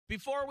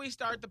Before we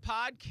start the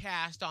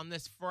podcast on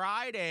this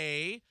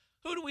Friday,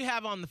 who do we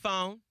have on the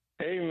phone?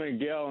 Hey,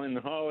 Miguel and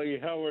Holly,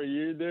 how are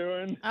you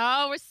doing?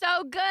 Oh, we're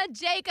so good,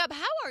 Jacob.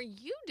 How are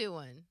you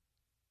doing?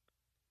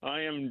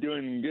 I am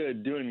doing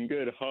good.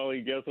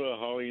 Holly, guess what,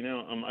 Holly? Now,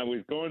 I was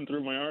going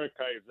through my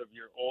archives of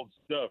your old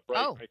stuff,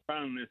 right? Oh. I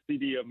found this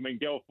CD of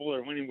Miguel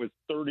Fuller when he was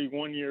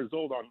 31 years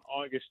old on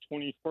August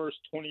 21st,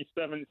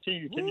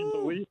 2017. Can you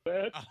believe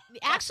that?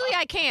 Actually,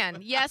 I can.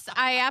 Yes,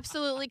 I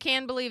absolutely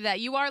can believe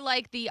that. You are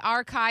like the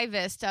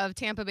archivist of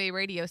Tampa Bay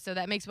radio, so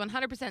that makes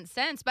 100%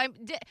 sense. But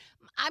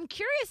I'm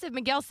curious if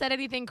Miguel said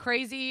anything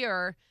crazy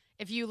or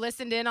if you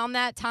listened in on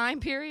that time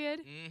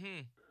period. Mm-hmm.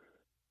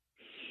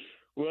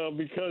 Well,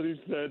 because he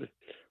said,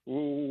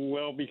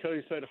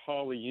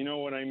 Holly, you know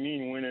what I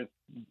mean when it's,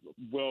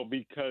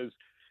 because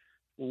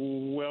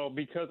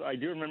I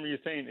do remember you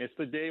saying it's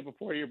the day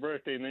before your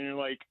birthday, and then you're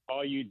like,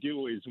 all you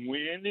do is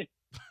win.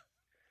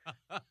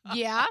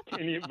 Yeah.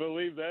 Can you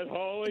believe that,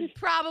 Holly?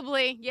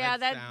 Probably. Yeah,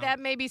 That that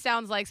maybe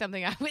sounds like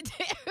something I would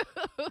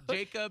do.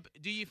 Jacob,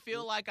 do you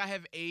feel like I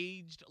have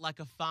aged like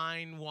a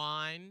fine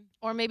wine?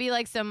 Or maybe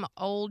like some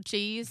old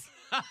cheese.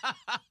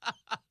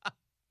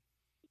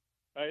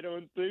 I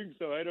don't think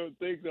so.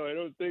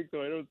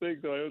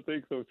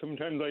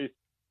 Sometimes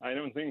I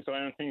don't think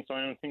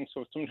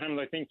so. Sometimes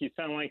I think you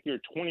sound like you're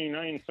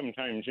 29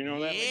 sometimes. You know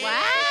that? Yeah.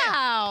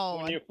 Wow.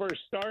 When you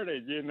first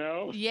started, you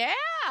know? Yeah.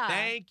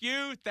 Thank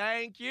you.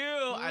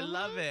 I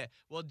love it.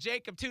 Well,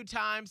 Jacob, 2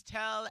 times,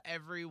 tell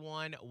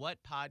everyone what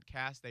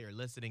podcast they are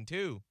listening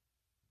to.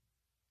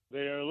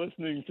 They are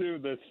listening to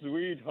the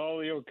Sweet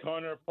Holly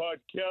O'Connor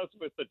podcast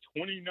with the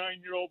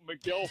 29-year-old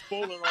Miguel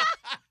Fuller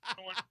on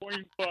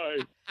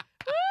 1.5.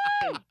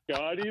 And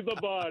Scotty the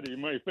Body,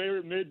 my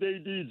favorite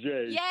midday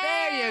DJ. Yeah.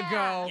 There you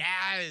go.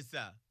 Yes.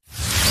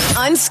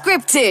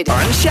 Unscripted,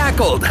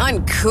 Unshackled.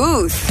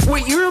 uncouth.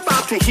 What you're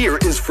about to hear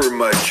is for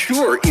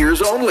mature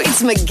ears only.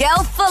 It's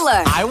Miguel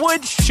Fuller. I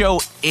would show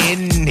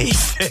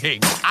anything.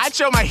 I'd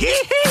show my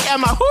hee-hee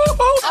and my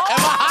hoo-hoo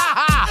and my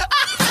ha-ha.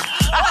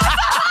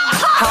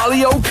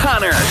 Holly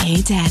O'Connor.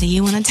 Hey, Daddy,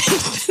 you want to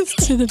take this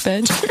to the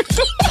bedroom?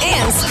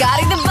 And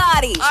Scotty the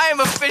Body. I am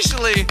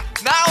officially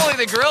not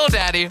only the grill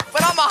daddy,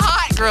 but I'm a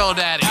hot grill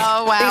daddy.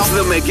 Oh, wow. It's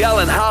the Miguel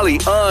and Holly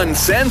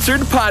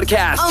Uncensored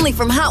Podcast. Only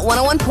from Hot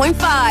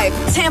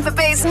 101.5, Tampa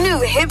Bay's new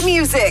hit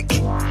music.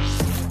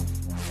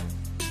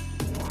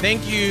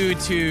 Thank you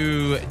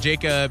to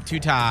Jacob 2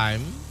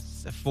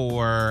 times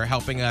for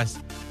helping us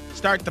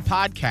start the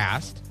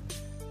podcast.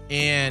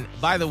 And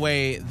by the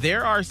way,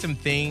 there are some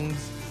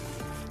things.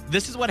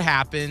 This is what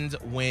happens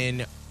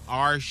when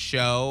our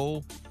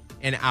show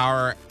and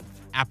our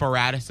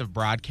apparatus of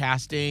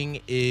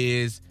broadcasting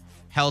is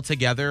held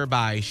together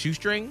by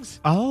shoestrings.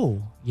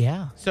 Oh,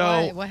 yeah.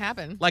 So, What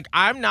happened? like,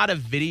 I'm not a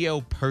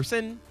video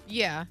person,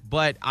 Yeah.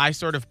 but I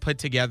sort of put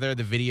together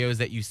the videos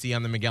that you see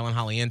on the Miguel and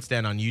Holly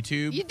Insta on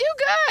YouTube. You do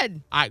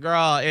good.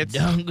 It's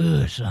Done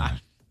good,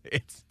 son.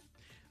 it's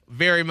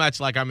very much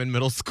like I'm in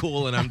middle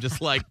school and I'm just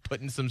like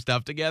putting some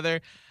stuff together.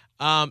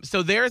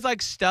 So there's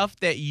like stuff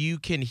that you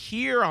can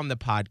hear on the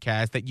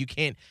podcast that you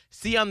can't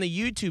see on the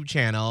YouTube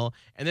channel.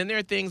 And then there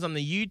are things on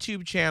the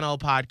YouTube channel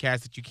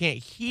podcast that you can't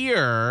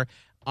hear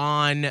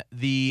on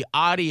the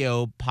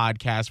audio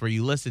podcast where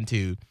you listen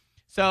to.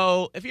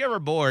 So if you're ever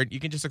bored, you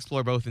can just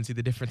explore both and see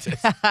the differences.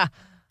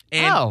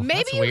 And Oh, Maybe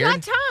that's you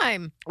weird. got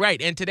time.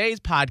 Right. And today's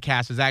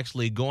podcast is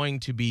actually going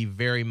to be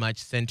very much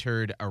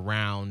centered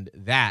around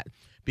that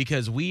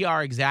because we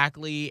are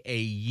exactly a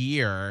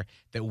year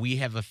that we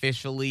have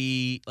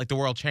officially, like, the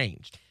world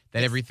changed,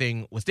 that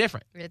everything was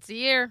different. It's a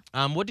year.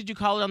 What did you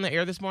call it on the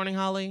air this morning,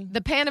 Holly?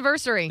 The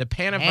Paniversary. The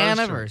Paniversary.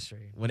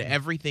 Anniversary. When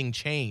everything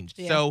changed.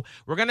 Yeah. So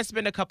we're going to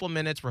spend a couple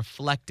minutes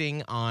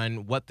reflecting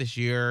on what this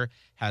year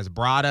has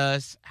brought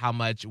us, how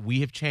much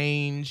we have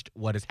changed,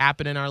 what has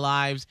happened in our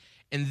lives.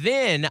 And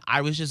then I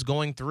was just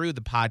going through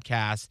the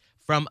podcast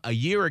from a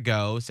year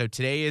ago. So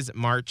today is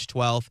March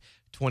 12th,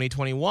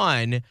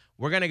 2021.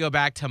 We're going to go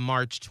back to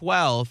March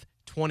 12th,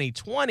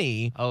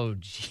 2020. Oh,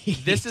 gee.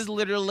 This is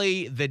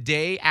literally the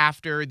day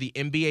after the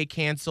NBA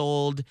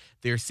canceled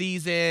their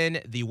season.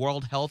 The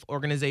World Health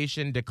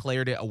Organization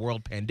declared it a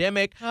world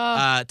pandemic.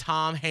 Oh.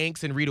 Tom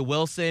Hanks and Rita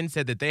Wilson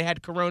said that they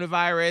had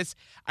coronavirus.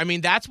 I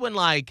mean, that's when,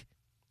 like,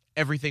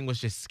 everything was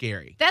just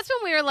scary. That's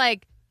when we were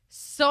like,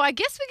 so I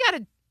guess we got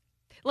to,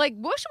 like,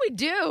 what should we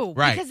do?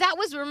 Right. Because that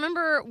was,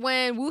 remember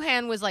when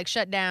Wuhan was, like,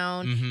 shut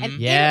down? Mhm. And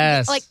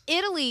Yes.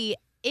 Italy,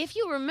 if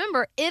you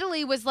remember,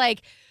 Italy was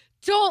like,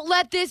 don't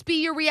let this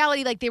be your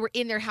reality. Like, they were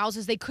in their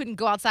houses. They couldn't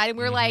go outside. And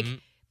we were like,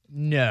 Mhm.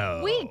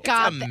 No. we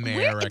got that.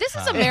 America. This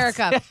is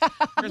America.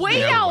 There's We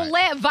no don't way.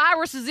 let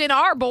viruses in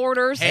our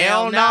borders.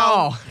 Hell Hell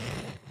no. no.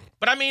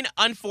 But I mean,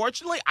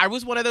 unfortunately, I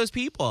was one of those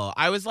people.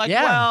 I was like,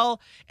 Yeah.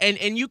 well,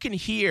 and you can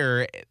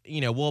hear,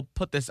 we'll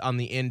put this on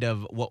the end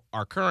of what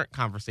our current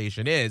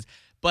conversation is,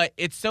 But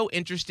it's so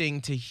interesting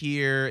to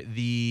hear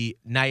the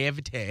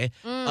naivete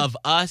of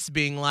us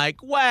being like,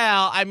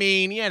 well, I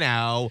mean,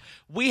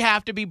 we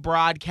have to be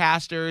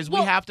broadcasters. We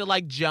Well- have to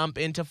like jump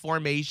into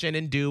formation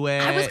and do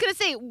it. I was going to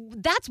say,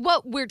 that's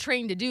what we're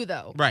trained to do,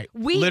 though. Right.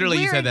 We're-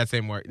 You said that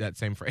same word, that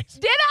same phrase.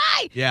 Did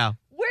I? Yeah.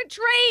 We're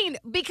trained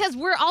because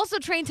we're also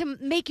trained to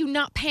make you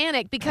not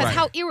panic because Right.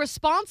 how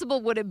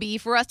irresponsible would it be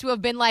for us to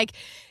have been like,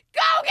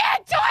 go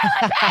get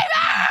toilet paper?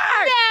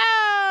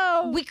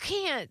 No. We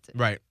can't.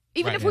 Right.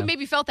 Even Right, if we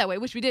maybe felt that way,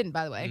 which we didn't,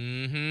 by the way.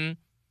 Mm-hmm.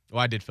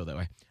 Well, I did feel that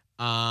way.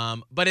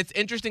 But it's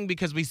interesting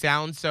because we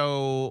sound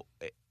so.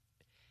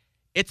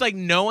 It's like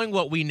knowing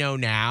what we know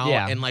now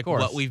Yeah, and of like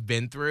course. what we've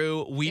been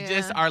through. We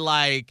just Yeah. are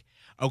like,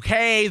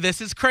 okay, this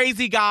is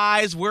crazy,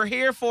 guys. We're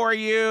here for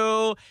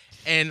you.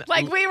 And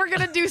Like we were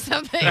going to do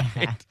something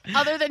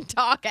other than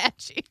talk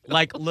at you.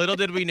 like little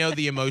did we know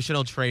the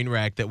emotional train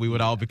wreck that we would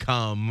all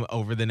become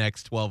over the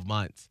next 12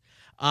 months.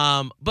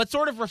 But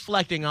sort of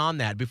reflecting on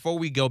that before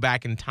we go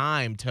back in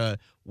time to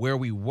where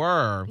we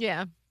were.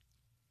 Yeah.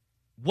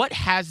 What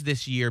has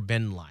this year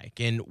been like?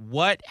 And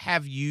what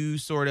have you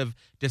sort of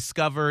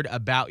discovered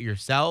about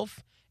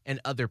yourself and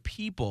other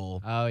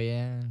people Oh,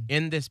 yeah.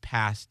 in this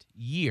past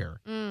year?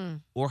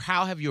 Mm. Or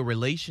how have your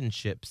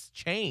relationships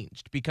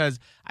changed? Because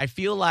I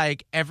feel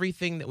like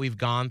everything that we've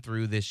gone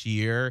through this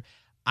year,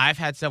 I've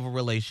had several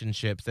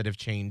relationships that have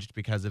changed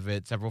because of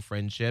it, several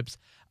friendships.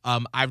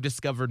 I've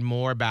discovered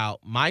more about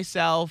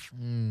myself,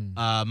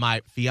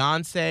 my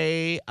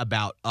fiance,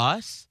 about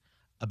us,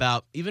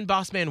 about even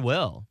Boss Man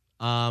Will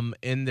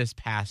in this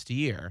past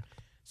year.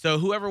 So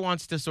whoever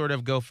wants to sort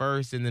of go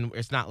first, and then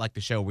it's not like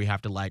the show we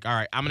have to like, all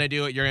right, I'm going to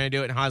do it, you're going to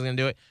do it, and Hans going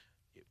to do it.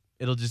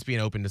 It'll just be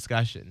an open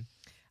discussion.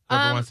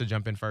 Whoever wants to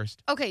jump in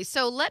first. Okay,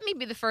 so let me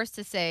be the first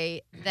to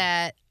say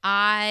that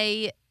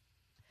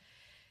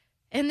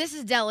and this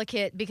is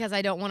delicate because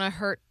I don't want to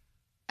hurt,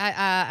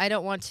 I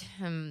don't want,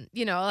 I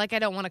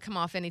don't want to come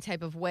off any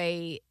type of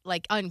way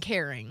like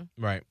uncaring.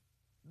 Right.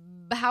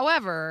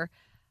 However,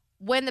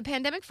 when the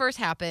pandemic first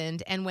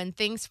happened and when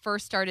things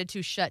first started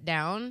to shut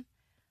down,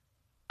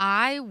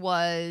 I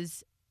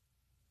was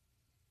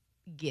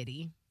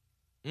giddy.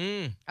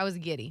 I was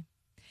giddy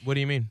What do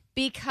you mean?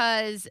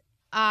 because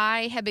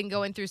I had been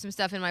going through some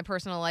stuff in my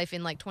personal life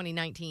in like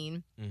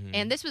 2019, Mm-hmm.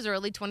 and this was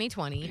early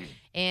 2020,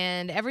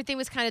 and everything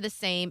was kind of the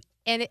same.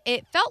 And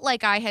it felt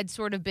like I had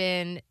sort of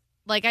been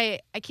like, I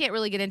can't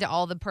really get into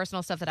all the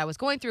personal stuff that I was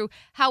going through.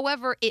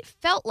 However, it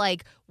felt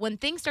like when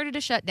things started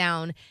to shut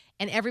down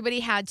and everybody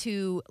had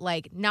to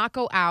like not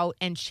go out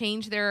and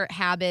change their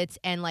habits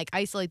and like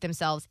isolate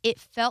themselves, it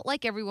felt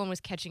like everyone was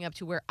catching up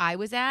to where I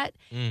was at.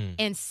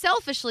 And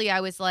selfishly,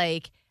 I was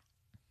like,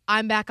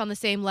 I'm back on the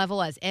same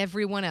level as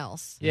everyone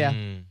else. Yeah.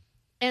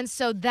 And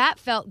so that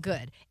felt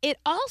good. It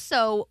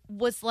also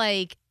was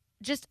like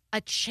just a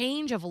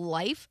change of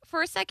life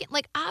for a second.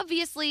 Like,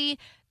 obviously,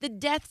 the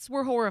deaths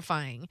were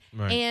horrifying.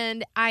 Right.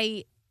 And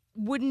I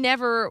would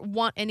never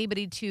want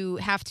anybody to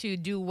have to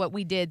do what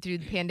we did through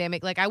the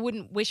pandemic. Like, I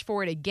wouldn't wish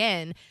for it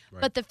again. Right.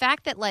 But the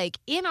fact that, like,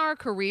 in our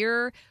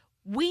career,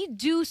 we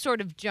do sort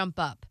of jump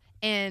up.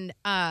 And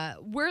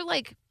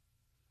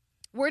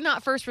we're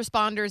not first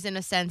responders in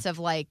a sense of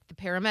like the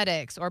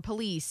paramedics or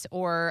police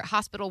or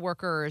hospital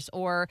workers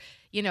or,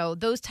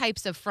 those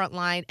types of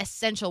frontline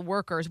essential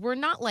workers. We're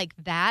not like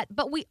that,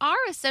 but we are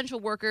essential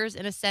workers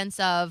in a sense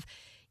of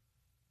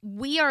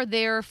we are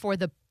there for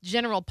the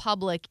general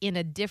public in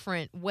a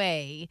different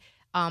way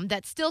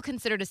that's still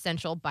considered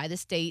essential by the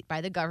state,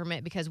 by the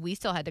government, because we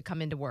still had to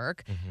come into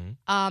work.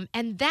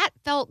 And that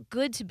felt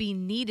good to be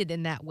needed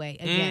in that way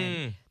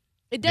again.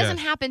 It doesn't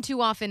happen too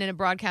often in a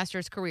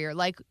broadcaster's career.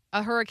 Like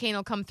a hurricane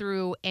will come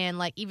through and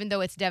like even though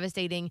it's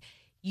devastating,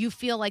 you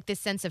feel like this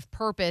sense of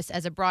purpose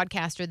as a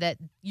broadcaster that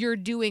you're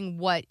doing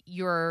what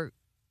your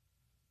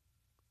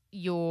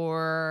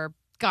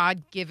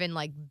God-given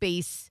like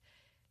base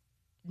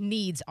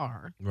needs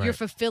are. Right. You're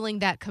fulfilling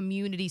that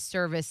community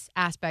service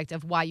aspect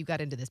of why you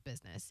got into this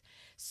business.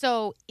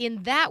 So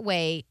in that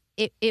way,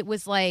 it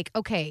was like,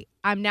 okay,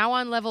 I'm now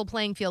on level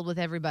playing field with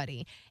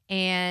everybody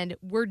and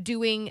we're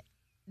doing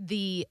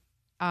the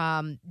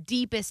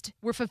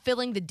we're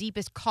fulfilling the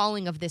deepest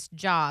calling of this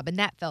job, and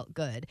that felt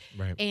good.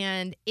 Right.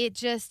 And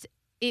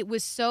it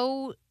was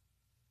so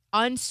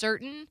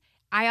uncertain.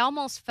 I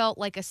almost felt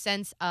like a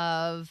sense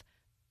of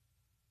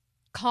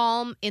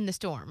calm in the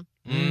storm.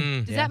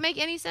 Does that make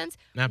any sense?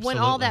 Absolutely. When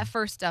all that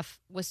first stuff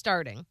was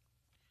starting.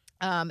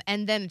 And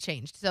then it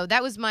changed. So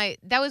that was my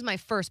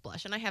first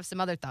blush, and I have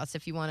some other thoughts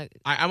if you want to.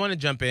 I want to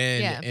jump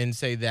in Yeah. and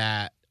say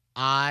that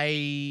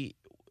I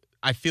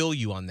feel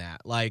you on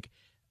that. Like,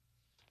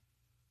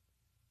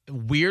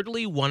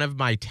 weirdly, one of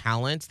my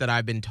talents that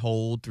I've been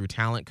told through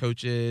talent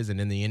coaches and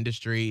in the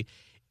industry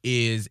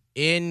is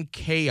in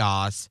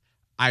chaos,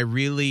 I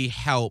really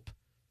help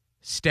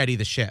steady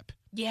the ship.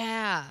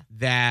 Yeah.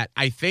 That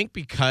I think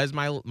because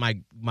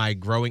my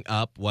growing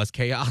up was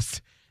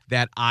chaos,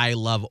 that I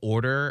love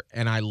order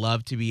and I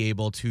love to be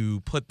able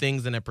to put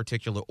things in a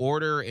particular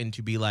order and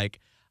to be like,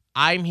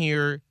 I'm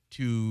here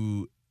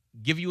to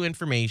give you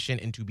information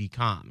and to be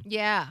calm.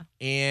 Yeah.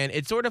 And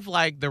it's sort of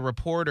like the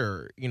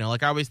reporter,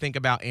 like I always think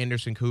about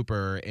Anderson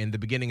Cooper in the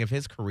beginning of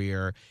his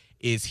career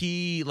is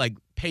he like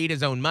paid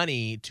his own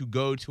money to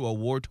go to a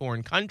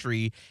war-torn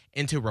country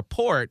and to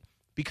report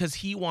because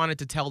he wanted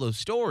to tell those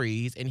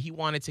stories and he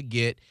wanted to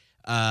get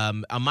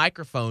a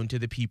microphone to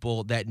the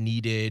people that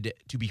needed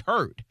to be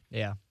heard.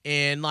 Yeah.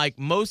 And like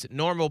most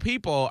normal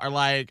people are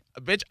like,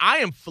 bitch, I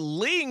am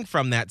fleeing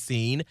from that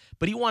scene.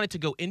 But he wanted to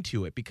go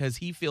into it because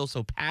he feels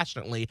so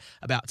passionately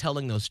about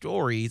telling those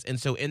stories. And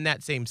so in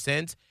that same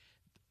sense,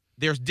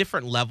 there's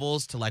different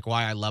levels to like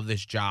why I love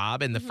this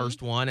job. And the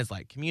first one is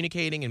like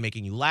communicating and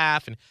making you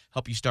laugh and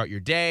help you start your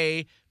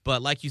day.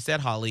 But like you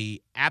said,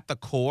 Holly, at the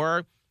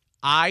core,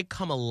 I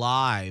come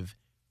alive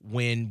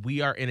when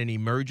we are in an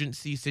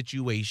emergency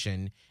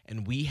situation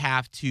and we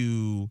have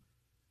to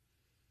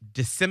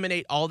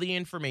disseminate all the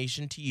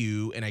information to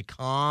you in a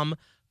calm,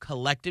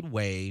 collected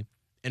way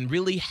and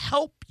really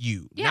help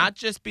you. Yeah. Not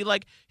just be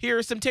like, here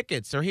are some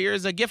tickets or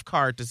here's a gift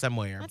card to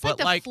somewhere. That's but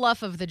like the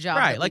fluff of the job.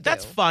 right, that like we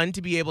that's do. fun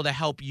to be able to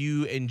help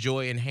you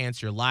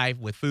enhance your life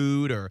with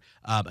food or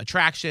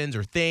attractions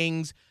or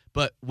things.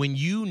 But when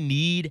you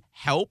need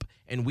help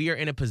and we are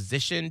in a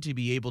position to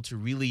be able to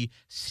really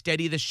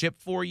steady the ship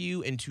for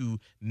you and to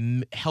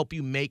help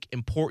you make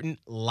important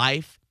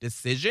life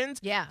decisions.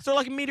 Yeah. So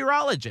like a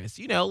meteorologist,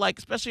 like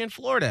especially in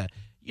Florida,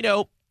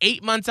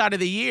 8 months out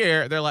of the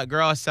year, they're like,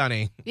 girl, it's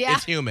sunny. Yeah.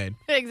 It's humid.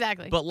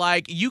 Exactly. But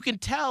like you can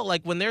tell,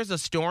 like when there's a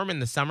storm in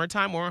the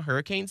summertime or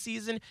hurricane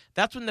season,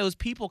 that's when those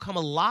people come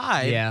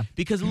alive. Yeah.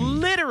 Because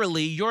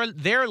literally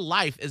their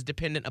life is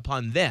dependent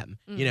upon them,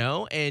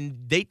 and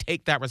they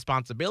take that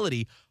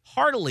responsibility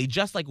heartily,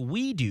 just like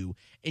we do.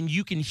 And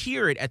you can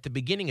hear it at the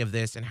beginning of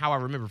this, and how I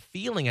remember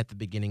feeling at the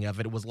beginning of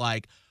it. It was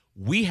like,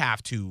 we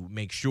have to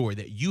make sure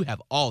that you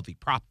have all the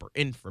proper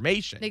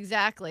information.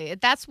 Exactly.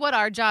 That's what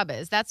our job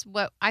is. That's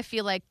what I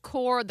feel like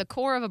the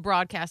core of a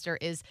broadcaster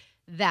is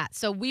that.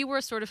 So we were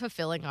sort of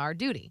fulfilling our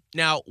duty.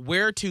 Now,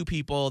 we're two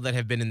people that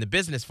have been in the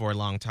business for a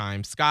long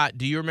time. Scott,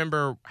 do you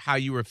remember how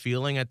you were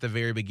feeling at the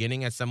very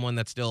beginning as someone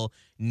that's still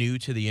new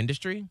to the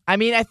industry? I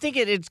mean, I think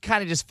it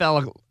kind of just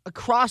fell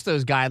across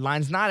those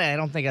guidelines. I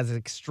don't think as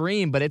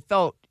extreme, but it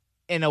felt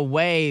in a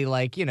way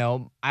like,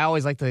 I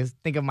always like to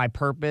think of my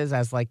purpose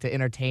as like to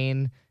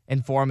entertain,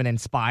 inform, and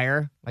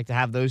inspire, like to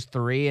have those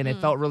three. And it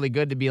felt really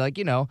good to be like,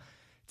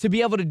 to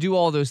be able to do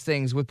all those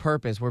things with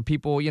purpose where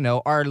people,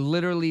 are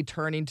literally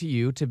turning to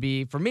you to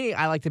be, for me,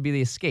 I like to be the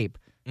escape.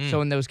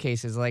 So in those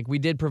cases, like we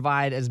did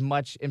provide as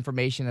much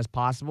information as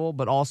possible,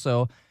 but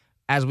also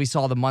as we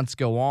saw the months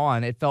go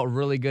on, it felt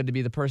really good to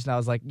be the person that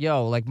was like,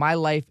 yo, like my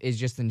life is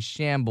just in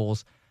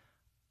shambles.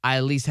 I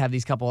at least have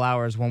these couple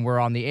hours when we're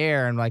on the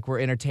air and like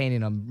we're entertaining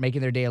them, making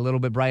their day a little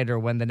bit brighter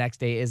when the next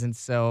day isn't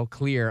so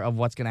clear of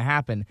what's going to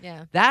happen.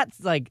 Yeah. That's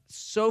like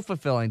so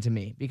fulfilling to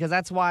me because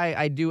that's why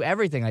I do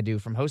everything I do,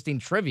 from hosting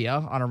trivia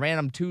on a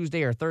random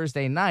Tuesday or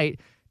Thursday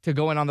night to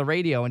going on the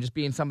radio and just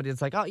being somebody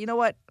that's like, oh, you know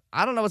what?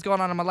 I don't know what's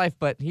going on in my life,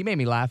 but he made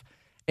me laugh.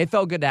 It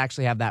felt good to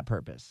actually have that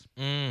purpose.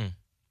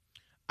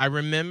 I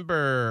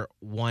remember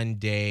one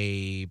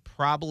day,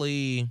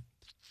 probably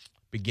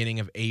beginning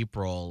of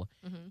April,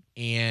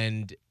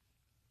 and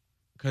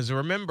because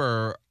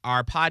remember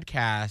our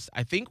podcast,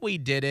 I think we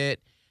did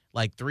it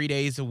like 3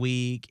 days a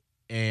week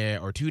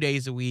or 2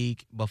 days a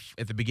week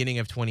at the beginning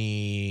of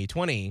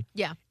 2020.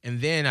 Yeah.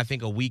 And then I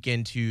think a week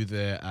into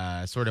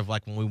the sort of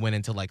like when we went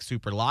into like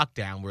super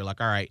lockdown, we were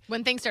like, all right.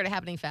 When things started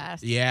happening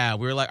fast. Yeah,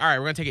 we were like, all right,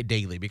 we're going to take it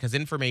daily because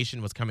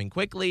information was coming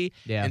quickly.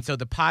 Yeah. And so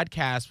the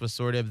podcast was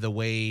sort of the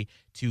way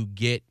to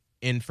get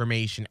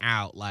information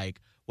out,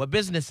 like what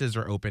businesses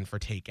are open for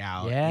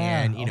takeout,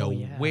 Yeah. and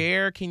Yeah.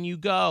 where can you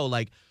go,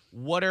 like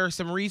what are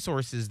some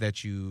resources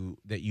that you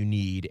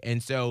need.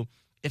 And so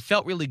it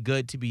felt really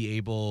good to be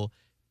able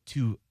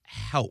to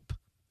help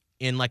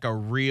in like a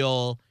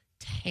real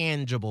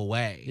tangible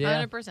way.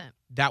 Yeah. 100%.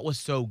 That was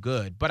so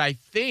good. But I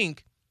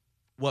think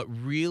what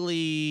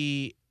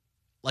really,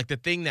 like the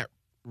thing that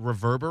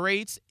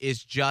reverberates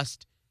is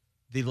just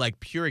the like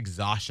pure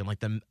exhaustion, like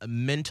the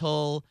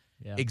mental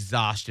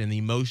exhaustion, the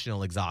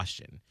emotional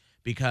exhaustion.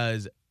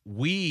 Because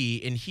we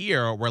in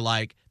here were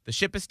like, the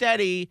ship is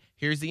steady,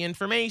 here's the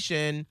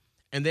information.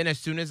 And then as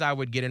soon as I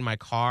would get in my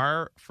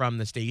car from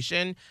the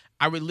station,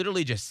 I would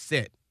literally just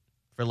sit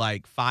for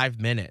like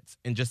 5 minutes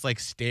and just like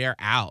stare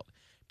out.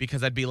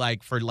 Because I'd be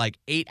like, for like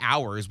 8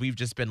 hours, we've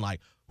just been like,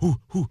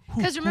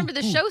 Because remember,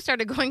 the show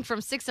started going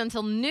from 6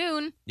 until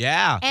noon.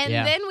 Yeah. And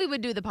then we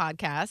would do the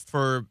podcast.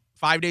 For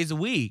 5 days a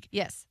week.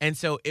 Yes. And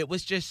so it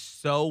was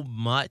just so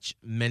much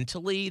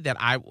mentally that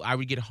I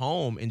would get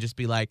home and just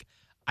be like,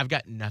 I've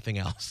got nothing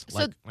else. So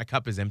like my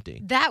cup is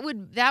empty. That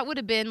would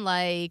have been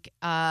like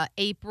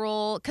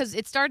April, because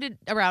it started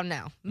around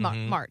now,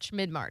 March,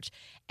 mid-March.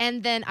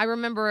 And then I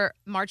remember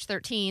March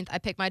 13th, I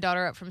picked my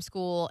daughter up from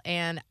school,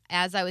 and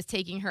as I was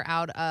taking her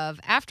out of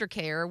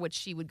aftercare, which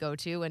she would go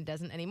to and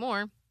doesn't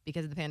anymore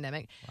because of the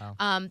pandemic.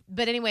 Wow.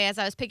 But anyway, as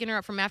I was picking her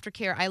up from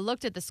aftercare, I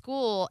looked at the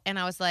school and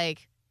I was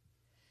like,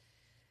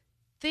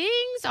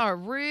 Things are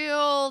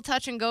real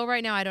touch and go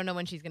right now. I don't know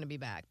when she's going to be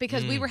back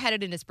because we were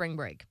headed into spring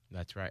break.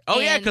 That's right. Oh,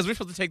 yeah, And- because we're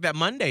supposed to take that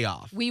Monday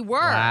off. We were.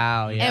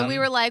 Wow, yeah. And we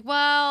were like,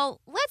 well,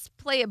 let's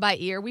play it by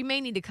ear. We may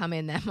need to come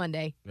in that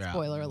Monday. Yeah.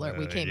 Spoiler alert,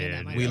 we came in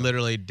that Monday. We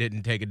literally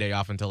didn't take a day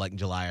off until like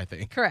July, I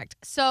think. Correct.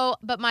 So,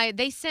 but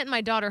they sent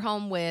my daughter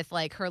home with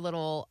like her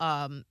little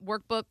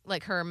workbook,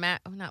 like her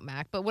not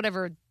Mac, but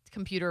whatever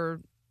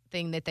computer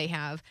thing that they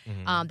have.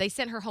 They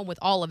sent her home with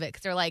all of it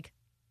because they're like,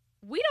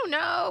 we don't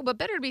know, but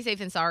better to be safe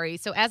than sorry.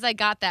 So as I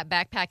got that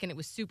backpack and it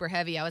was super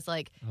heavy, I was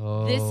like,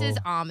 this is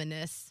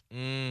ominous.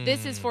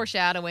 This is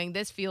foreshadowing.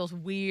 This feels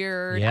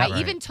weird. Yeah, I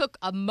even took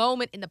a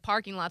moment in the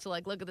parking lot to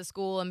like look at the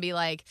school and be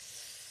like,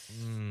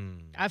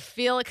 I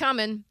feel it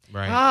coming.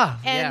 Right.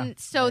 And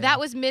so that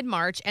was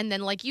mid-March. And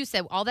then, like you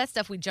said, all that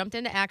stuff, we jumped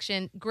into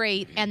action.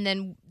 Great. And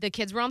then the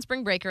kids were on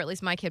spring break, or at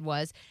least my kid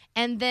was.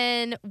 And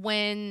then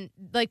when,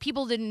 like,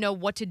 people didn't know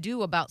what to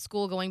do about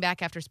school going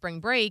back after spring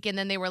break. And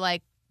then they were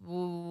like,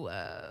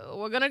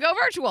 we're going to go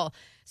virtual.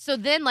 So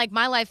then, like,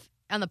 my life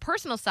on the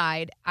personal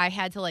side, I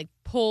had to, like,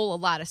 pull a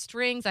lot of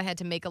strings. I had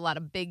to make a lot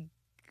of big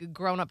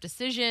grown-up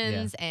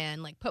decisions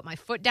and, like, put my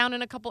foot down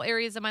in a couple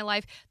areas of my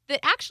life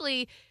that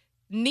actually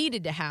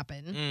needed to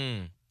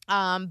happen.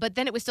 But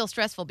then it was still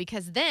stressful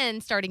because then,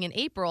 starting in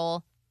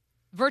April,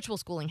 virtual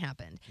schooling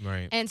happened.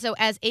 Right. And so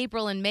as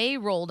April and May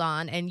rolled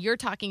on, and you're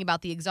talking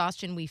about the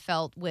exhaustion we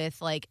felt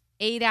with, like,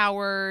 8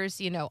 hours,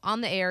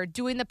 on the air,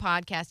 doing the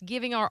podcast,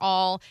 giving our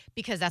all,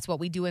 because that's what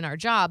we do in our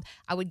job.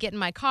 I would get in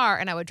my car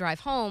and I would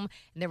drive home,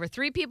 and there were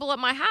 3 people at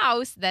my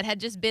house that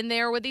had just been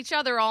there with each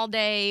other all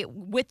day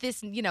with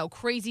this,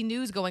 crazy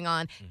news going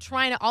on,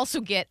 trying to also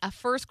get a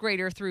first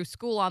grader through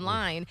school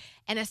online.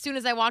 And as soon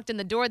as I walked in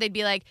the door, they'd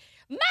be like,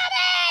 Mommy!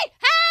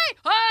 Hey!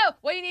 Oh,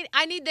 what do you need?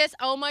 I need this.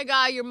 Oh my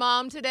God, your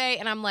mom today.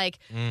 And I'm like,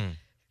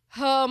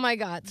 oh my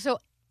God. So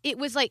it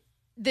was like,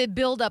 the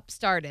buildup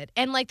started.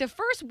 And like the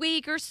first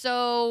week or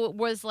so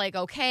was like,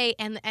 okay.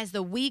 And as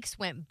the weeks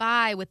went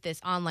by with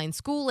this online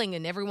schooling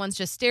and everyone's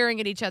just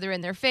staring at each other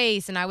in their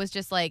face. And I was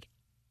just like,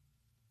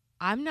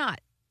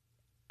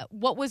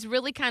 what was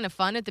really kind of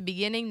fun at the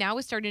beginning now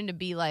is starting to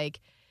be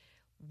like,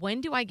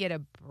 when do I get a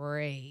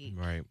break?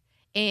 Right.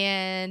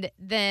 And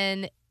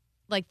then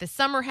like the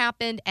summer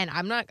happened, and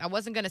I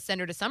wasn't going to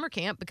send her to summer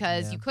camp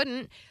because you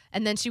couldn't.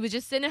 And then she was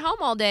just sitting at home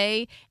all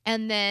day.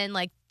 And then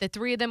like the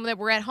 3 of them that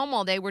were at home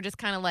all day were just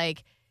kind of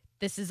like,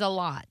 this is a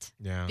lot.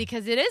 Yeah.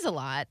 Because it is a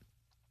lot.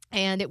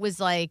 And it was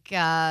like,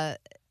 I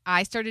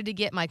started to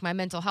get like my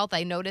mental health.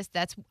 I noticed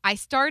I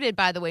started,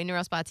 by the way,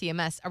 NeuroSpa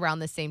TMS around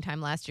the same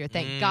time last year.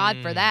 Thank God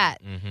for that.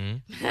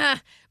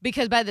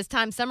 Because by this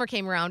time summer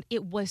came around,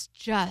 it was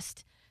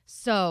just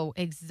so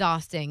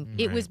exhausting.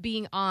 Right. It was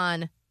being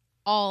on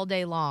all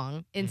day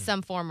long in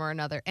some form or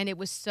another. And it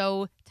was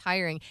so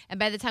tiring. And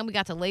by the time we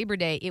got to Labor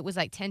Day, it was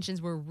like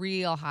tensions were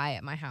real high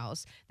at my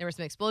house. There were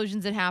some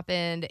explosions that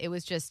happened. It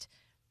was just,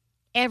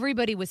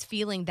 everybody was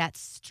feeling that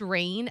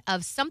strain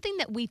of something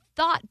that we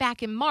thought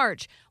back in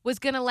March was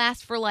going to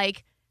last for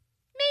like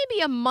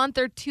maybe a month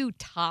or 2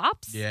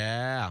 tops.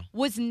 Yeah.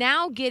 Was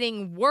now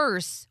getting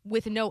worse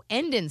with no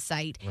end in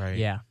sight. Right.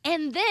 Yeah.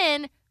 And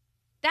then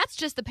that's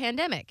just the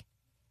pandemic.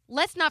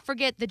 Let's not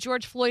forget that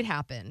George Floyd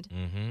happened,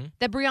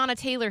 that Breonna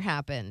Taylor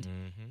happened,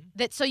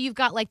 that so you've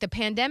got like the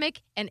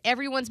pandemic and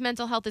everyone's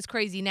mental health is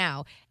crazy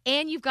now.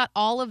 And you've got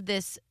all of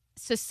this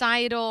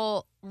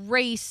societal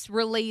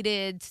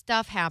race-related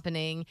stuff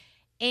happening.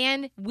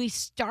 And we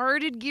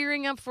started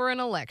gearing up for an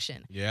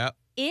election. Yep.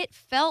 It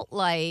felt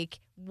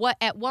like what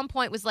at one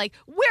point was like,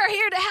 we're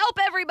here to help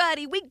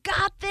everybody. We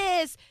got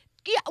this.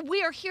 Yeah,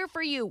 we are here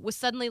for you. Was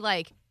suddenly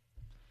like,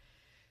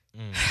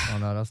 I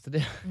don't know what else to do.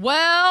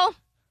 well,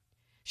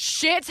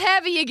 shit's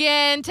heavy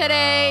again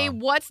today.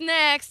 What's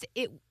next?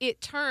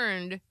 It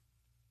turned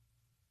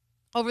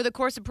over the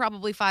course of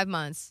probably 5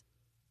 months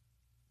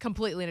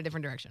completely in a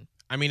different direction.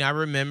 I mean, I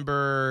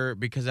remember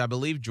because I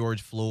believe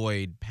George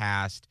Floyd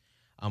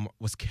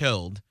was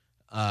killed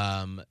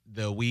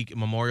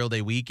Memorial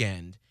Day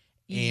weekend.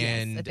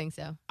 And yes, I think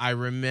so. I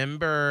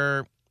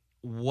remember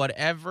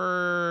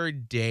whatever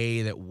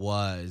day that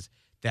was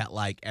that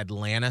like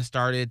Atlanta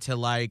started to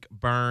like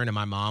burn, and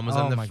my mom was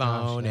on the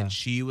phone and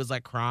she was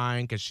like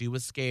crying because she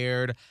was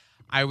scared.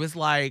 I was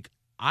like,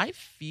 I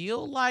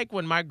feel like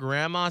when my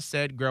grandma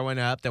said growing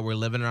up that we're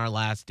living in our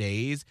last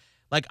days,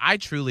 like I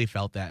truly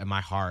felt that in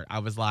my heart. I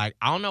was like,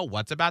 I don't know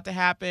what's about to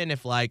happen,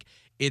 if like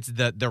it's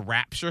the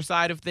rapture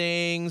side of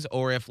things,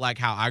 or if like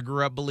how I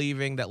grew up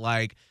believing that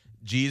like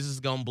Jesus is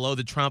gonna blow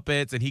the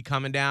trumpets and he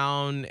coming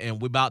down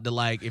and we about to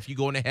like, if you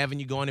go into heaven,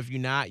 you going, if you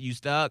not, you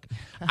stuck.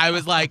 I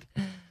was like,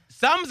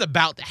 something's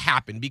about to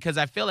happen, because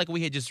I feel like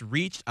we had just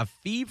reached a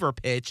fever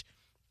pitch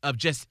of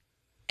just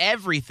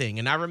everything.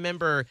 And I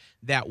remember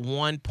that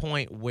one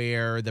point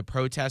where the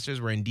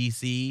protesters were in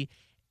D.C.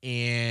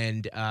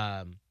 and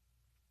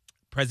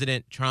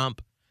President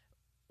Trump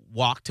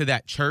walked to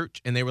that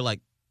church and they were like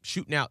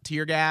shooting out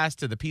tear gas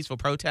to the peaceful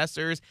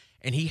protesters,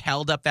 and he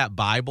held up that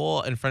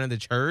Bible in front of the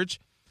church.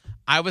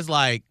 I was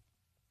like,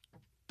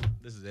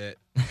 this is it.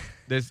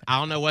 I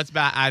don't know what's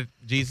bad.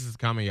 Jesus is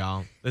coming,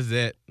 y'all. This is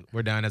it.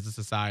 We're done as a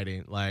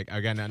society. Like,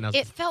 I got nothing else.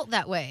 It felt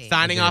that way.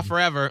 Signing off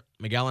forever.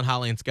 Miguel and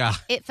Holly and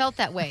Scott. It felt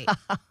that way.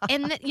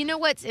 And you know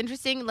what's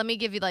interesting? Let me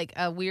give you like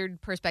a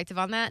weird perspective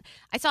on that.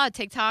 I saw a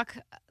TikTok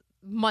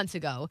months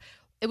ago.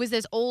 It was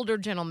this older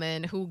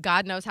gentleman who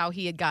God knows how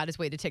he had got his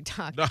way to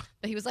TikTok. But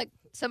he was like,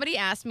 somebody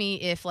asked me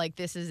if like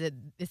this is it.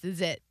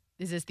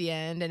 Is this the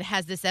end? And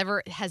has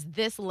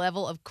this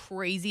level of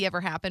crazy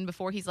ever happened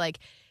before? He's like,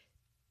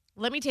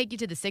 let me take you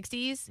to the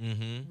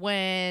 60s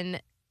when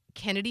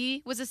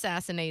Kennedy was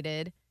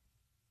assassinated,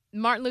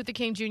 Martin Luther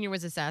King Jr.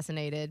 was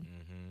assassinated,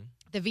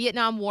 the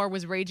Vietnam War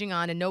was raging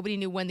on, and nobody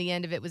knew when the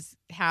end of it was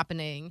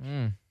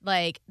happening.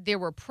 Like, there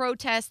were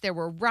protests, there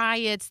were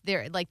riots,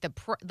 like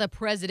the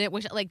president,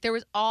 which like there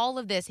was all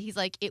of this. He's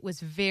like, it was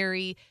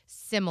very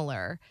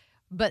similar.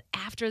 But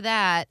after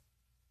that,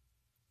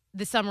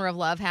 the Summer of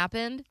Love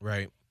happened.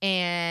 Right.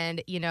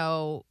 And,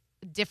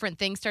 different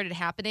things started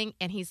happening.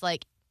 And he's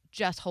like,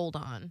 just hold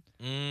on.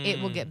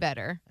 It will get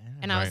better.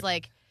 And I was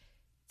like,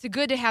 it's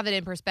good to have it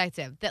in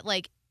perspective that,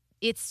 like,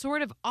 it's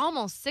sort of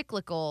almost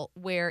cyclical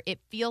where it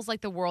feels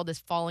like the world is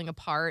falling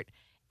apart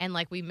and,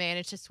 like, we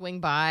managed to swing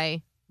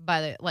by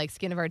the, like,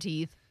 skin of our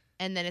teeth.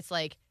 And then it's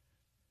like,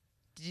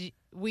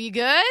 we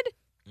good?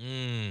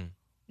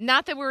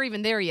 Not that we're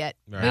even there yet.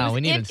 Right. No,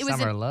 we needed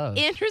Summer of Love.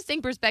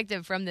 Interesting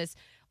perspective from this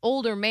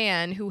older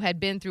man who had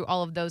been through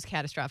all of those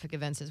catastrophic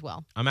events as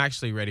well. I'm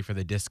actually ready for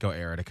the disco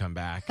era to come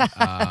back.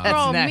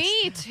 Bro,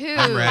 me too.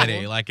 I'm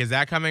ready. Like, is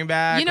that coming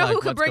back? You know like,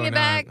 who could bring it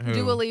back?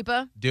 Dua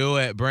Lipa. Do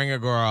it. Bring it,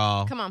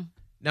 girl. Come on.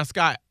 Now,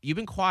 Scott, you've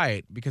been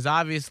quiet because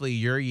obviously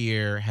your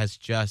year has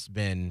just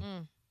been,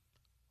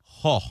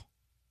 You're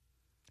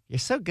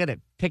so good at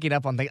picking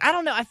up on things. I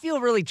don't know. I feel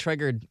really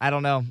triggered. I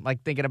don't know.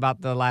 Like, thinking about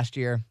the last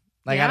year.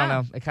 Like, I don't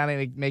know. It kind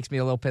of makes me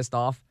a little pissed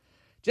off.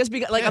 Just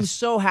because, like, I'm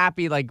so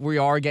happy, like, we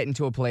are getting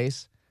to a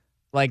place,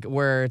 like,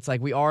 where it's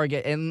like we are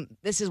and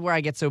this is where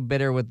I get so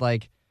bitter with,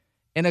 like,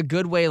 in a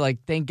good way, like,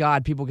 thank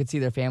God people could see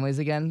their families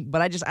again.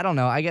 But I don't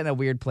know. I get in a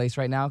weird place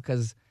right now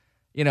because,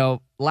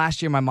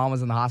 last year my mom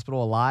was in the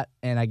hospital a lot,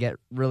 and I get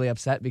really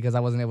upset because I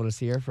wasn't able to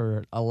see her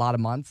for a lot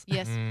of months.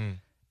 Yes.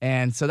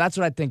 And so that's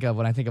what I think of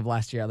when I think of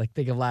last year. I, like,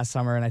 think of last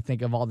summer, and I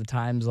think of all the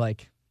times,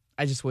 like,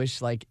 I just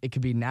wish, like, it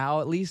could be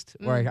now at least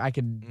where I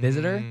could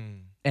visit her.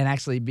 And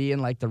actually be in,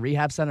 like, the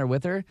rehab center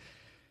with her,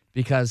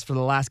 because for the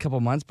last couple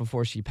months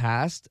before she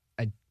passed,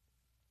 I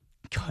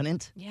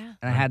couldn't. Yeah.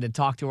 And I had to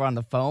talk to her on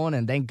the phone,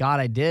 and thank God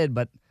I did.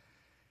 But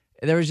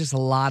there was just a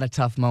lot of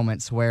tough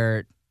moments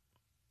where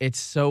it's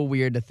so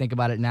weird to think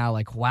about it now.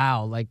 Like,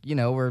 wow, like,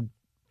 we're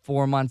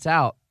 4 months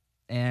out,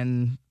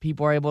 and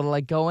people are able to,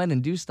 like, go in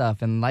and do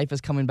stuff, and life is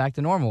coming back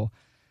to normal.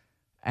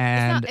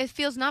 And it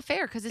feels not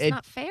fair because it's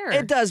not fair.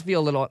 It does feel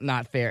a little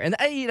not fair. And,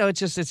 it's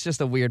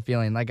just a weird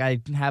feeling. Like, I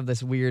have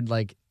this weird,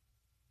 like,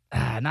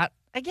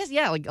 like,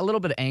 a little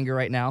bit of anger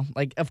right now.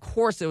 Like, of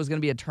course it was going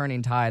to be a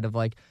turning tide of,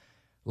 like,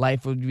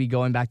 life would be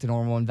going back to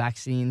normal and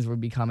vaccines would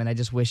be coming. I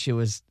just wish it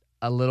was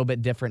a little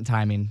bit different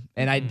timing.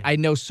 And I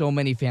know so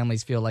many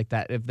families feel like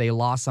that if they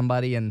lost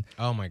somebody and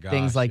oh my gosh,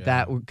 things like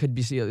that could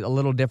be a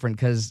little different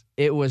because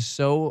it is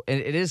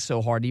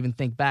so hard to even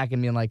think back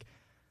and being like,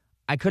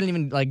 I couldn't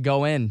even, like,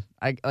 go in.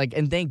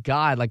 And thank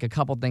God, like, a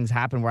couple things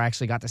happened where I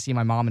actually got to see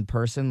my mom in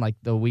person, like,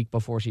 the week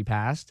before she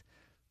passed,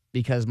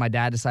 because my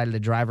dad decided to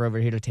drive her over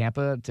here to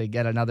Tampa to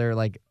get another,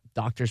 like,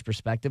 doctor's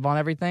perspective on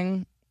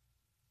everything.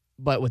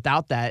 But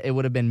without that, it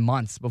would have been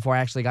months before I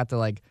actually got to,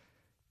 like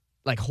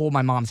hold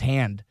my mom's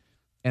hand.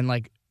 And,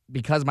 like,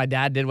 because my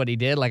dad did what he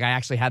did, like, I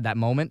actually had that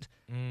moment,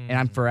 and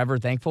I'm forever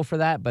thankful for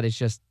that. But it's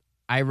just,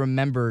 I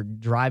remember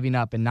driving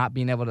up and not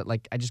being able to,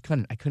 like, I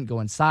couldn't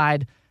go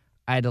inside.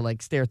 I had to,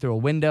 like, stare through a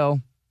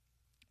window,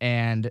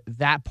 and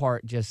that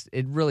part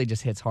it really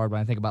just hits hard when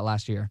I think about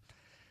last year.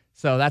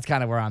 So that's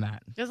kind of where I'm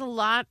at. There's a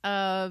lot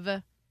of,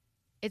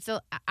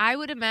 I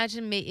would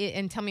imagine,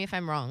 and tell me if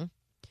I'm wrong,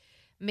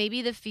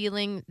 maybe the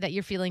feeling that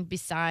you're feeling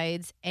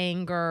besides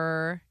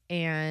anger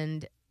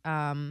and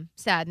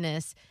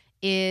sadness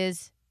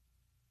is,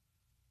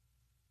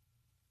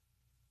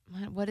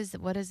 what is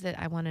it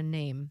I want to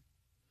name?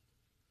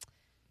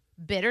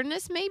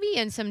 Bitterness maybe,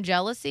 and some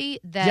jealousy.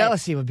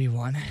 Jealousy would be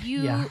one.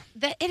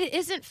 That it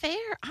isn't fair.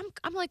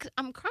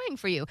 I'm crying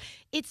for you.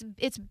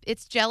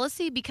 It's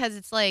jealousy because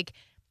it's like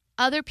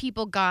other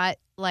people got,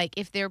 like,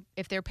 if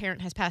their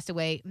parent has passed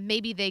away,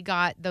 maybe they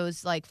got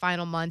those, like,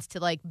 final months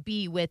to, like,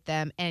 be with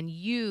them, and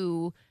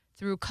you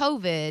through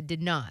COVID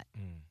did not.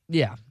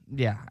 Yeah.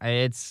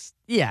 I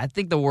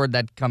think the word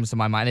that comes to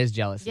my mind is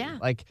jealousy. Yeah.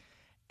 Like,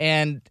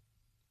 and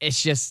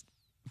it's just,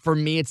 for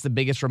me, it's the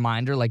biggest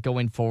reminder, like,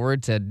 going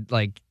forward to,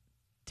 like,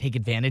 take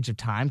advantage of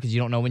time because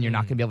you don't know when you're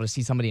not going to be able to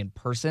see somebody in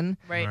person.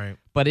 Right.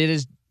 But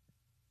it's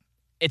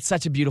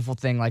such a beautiful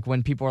thing. Like,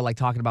 when people are, like,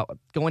 talking about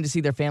going to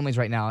see their families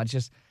right now, it's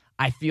just,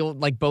 I feel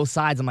like both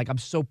sides. I'm like, I'm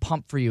so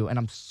pumped for you, and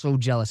I'm so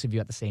jealous of you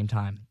at the same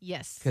time.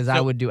 Yes. Because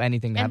I would do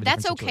anything to have a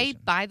different situation. And that's okay,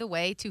 situation. by the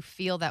way, to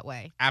feel that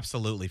way.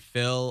 Absolutely.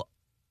 Feel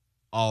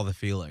all the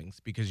feelings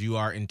because you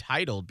are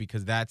entitled,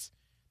 because that's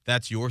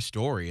your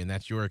story and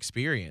that's your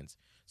experience.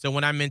 So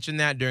when I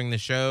mentioned that during the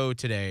show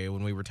today,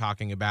 when we were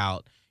talking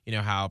about,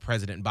 how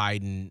President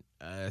Biden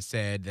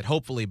said that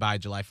hopefully by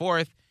July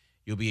 4th,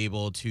 you'll be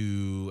able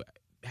to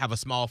have a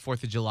small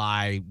 4th of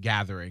July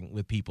gathering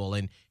with people.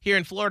 And here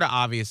in Florida,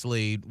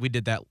 obviously, we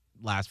did that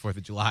last 4th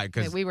of July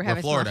because we were we're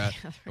having Florida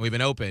small and we've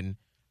been open.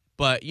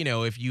 But,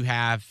 if you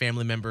have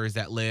family members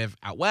that live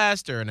out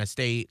west or in a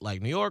state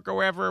like New York or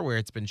wherever where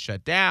it's been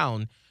shut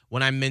down,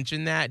 when I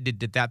mentioned that, did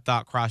that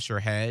thought cross your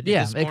head?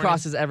 Yeah, this it morning?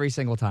 crosses every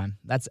single time.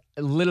 That's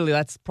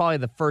probably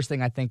the first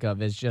thing I think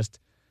of is just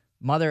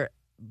mother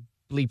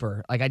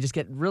bleeper. Like, I just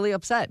get really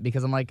upset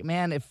because I'm like,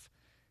 man, if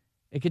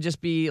it could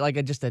just be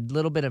like just a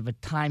little bit of a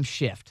time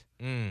shift.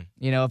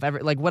 If ever,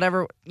 like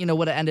whatever,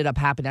 would have ended up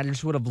happening, I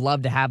just would have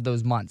loved to have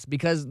those months.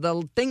 Because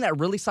the thing that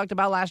really sucked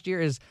about last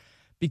year is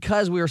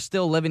because we were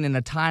still living in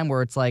a time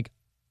where it's like,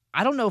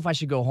 I don't know if I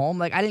should go home.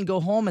 Like, I didn't go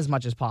home as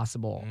much as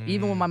possible,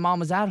 even when my mom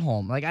was at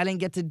home. Like, I didn't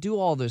get to do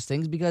all those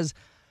things because,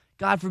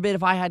 God forbid,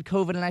 if I had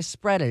COVID and I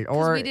spread it.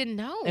 Or we didn't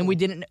know. And we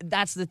didn't.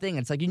 That's the thing.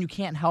 It's like, you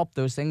can't help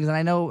those things. And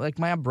I know, like,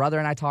 my brother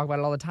and I talk about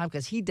it all the time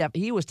because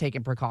he was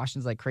taking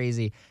precautions like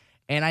crazy.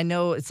 And I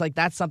know it's like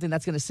that's something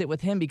that's going to sit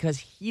with him because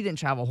he didn't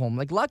travel home.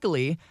 Like,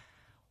 luckily,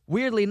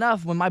 weirdly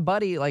enough, when my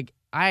buddy, like,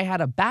 I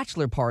had a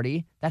bachelor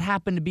party that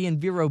happened to be in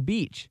Vero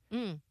Beach.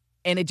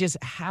 And it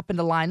just happened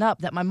to line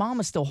up that my mom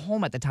was still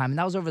home at the time, and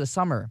that was over the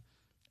summer.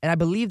 And I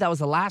believe that was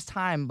the last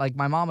time, like,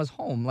 my mom was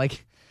home.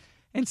 Like,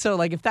 and so,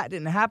 like, if that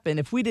didn't happen,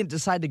 if we didn't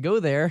decide to go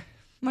there,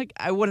 like,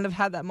 I wouldn't have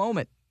had that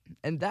moment.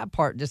 And that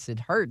part just,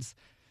 it hurts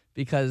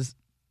because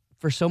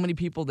for so many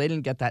people, they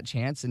didn't get that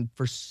chance. And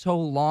for so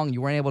long, you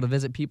weren't able to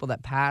visit people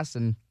that passed.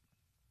 And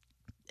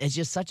it's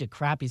just such a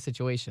crappy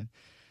situation.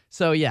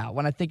 So, yeah,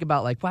 when I think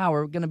about, like, wow,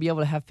 we're going to be able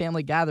to have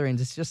family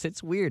gatherings,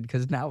 it's weird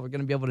because now we're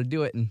going to be able to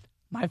do it. And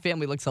my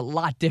family looks a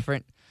lot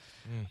different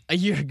a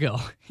year ago.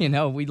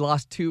 We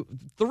lost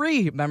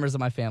 3 members of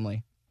my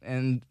family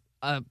in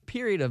a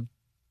period of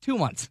 2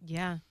 months.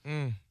 Yeah.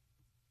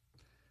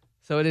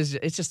 So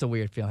it's just a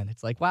weird feeling.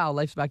 It's like, wow,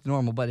 life's back to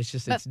normal, but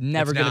it's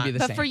never going to be the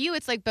same. But for you,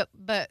 it's like,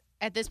 but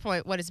at this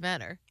point, what does it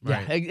matter?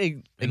 Right. Yeah,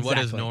 exactly. And what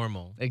is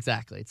normal?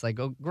 Exactly. It's like,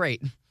 oh,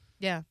 great.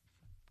 Yeah.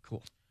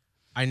 Cool.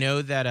 I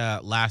know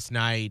that last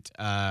night,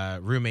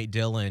 roommate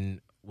Dylan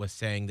was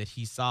saying that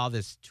he saw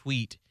this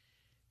tweet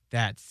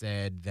that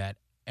said that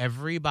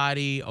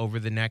everybody over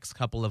the next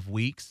couple of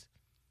weeks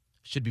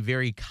should be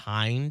very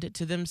kind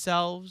to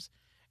themselves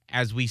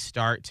as we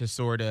start to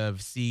sort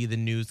of see the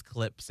news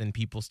clips and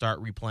people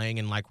start replaying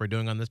and like we're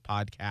doing on this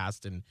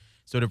podcast and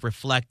sort of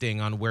reflecting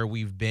on where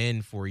we've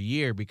been for a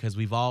year because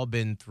we've all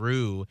been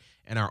through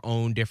in our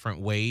own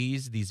different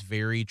ways these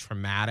very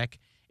traumatic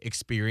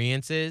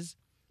experiences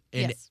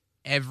and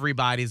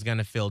everybody's going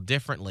to feel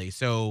differently.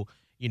 So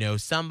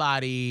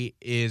somebody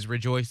is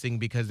rejoicing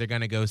because they're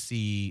going to go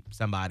see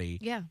somebody.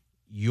 Yeah.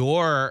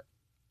 You're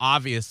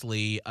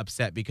obviously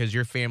upset because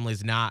your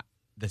family's not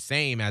the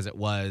same as it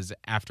was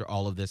after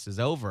all of this is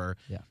over.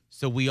 Yeah.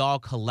 So we all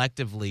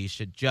collectively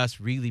should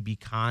just really be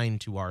kind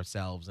to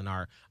ourselves and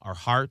our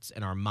hearts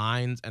and our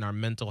minds and our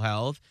mental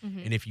health.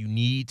 And if you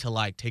need to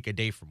like take a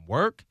day from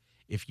work,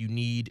 if you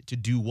need to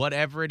do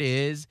whatever it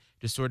is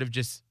to sort of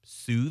just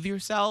soothe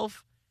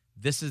yourself,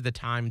 this is the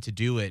time to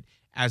do it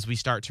as we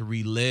start to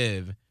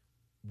relive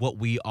what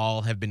we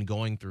all have been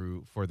going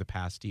through for the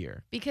past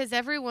year. Because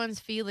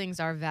everyone's feelings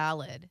are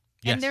valid.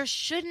 Yes. And there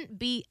shouldn't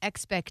be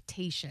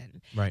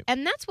expectation. Right.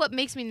 And that's what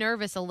makes me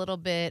nervous a little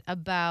bit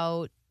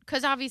about,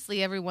 because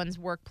obviously everyone's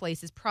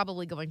workplace is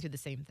probably going through the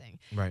same thing.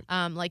 Right.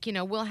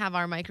 We'll have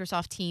our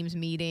Microsoft Teams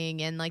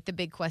meeting, and like the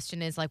big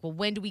question is like, well,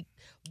 when do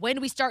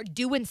we start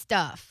doing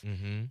stuff?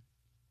 Mm-hmm.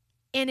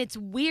 And it's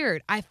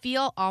weird. I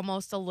feel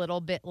almost a little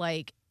bit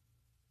like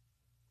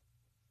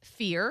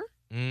fear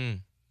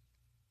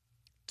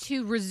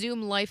to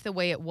resume life the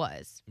way it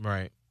was.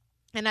 Right.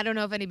 And I don't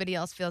know if anybody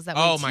else feels that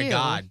way Oh, too. my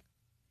God.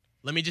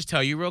 Let me just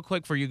tell you real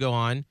quick before you go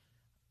on.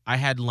 I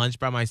had lunch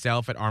by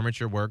myself at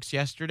Armature Works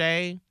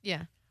yesterday.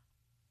 Yeah.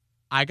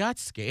 I got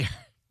scared.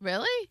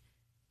 Really?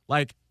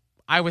 Like,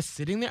 I was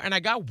sitting there and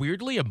I got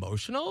weirdly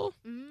emotional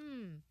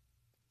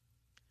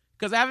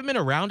because I haven't been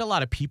around a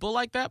lot of people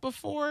like that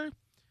before.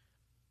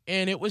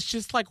 And it was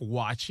just like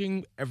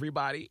watching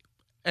everybody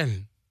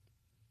and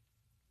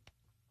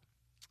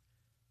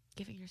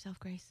giving yourself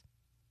grace.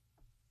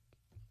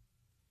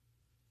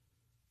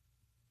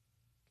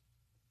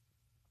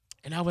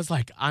 And I was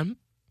like, I'm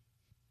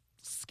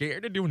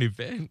scared to do an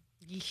event.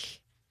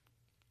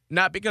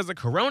 Not because of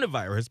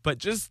coronavirus, but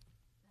just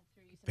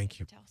thank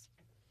you.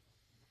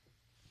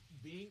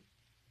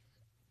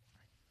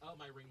 Oh,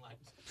 my ring light.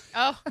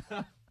 Oh,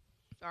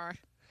 sorry.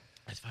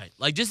 That's fine.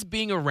 Like just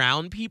being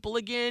around people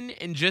again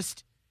and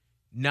just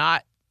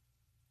not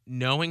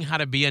knowing how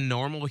to be a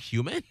normal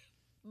human.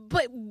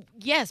 But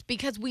yes,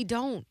 because we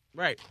don't.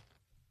 Right.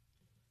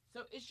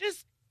 So it's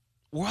just,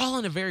 we're all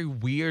in a very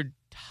weird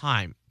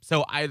time.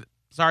 So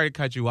sorry to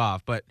cut you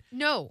off, but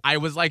No. I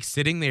was like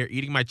sitting there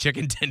eating my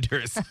chicken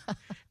tenders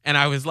and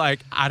I was like,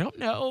 I don't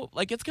know.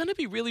 Like it's going to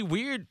be really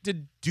weird to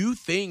do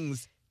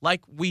things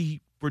like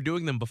we were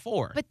doing them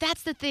before. But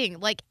that's the thing.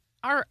 Like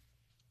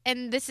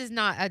and this is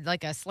not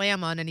like a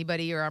slam on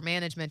anybody or our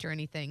management or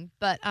anything,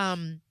 but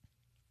I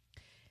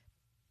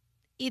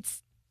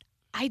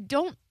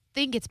don't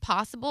think it's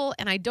possible,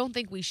 and I don't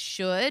think we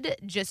should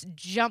just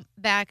jump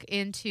back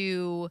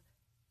into.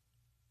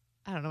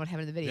 I don't know what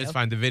happened to the video. It's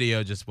fine. The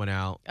video just went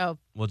out. Oh.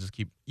 We'll just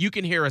keep. You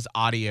can hear us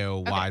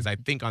audio-wise, I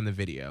think, on the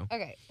video.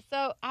 Okay.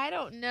 So I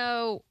don't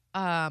know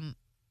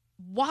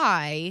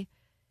why,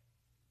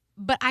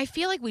 but I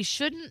feel like we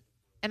shouldn't,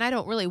 and I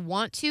don't really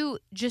want to,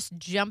 just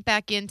jump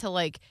back into,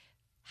 like,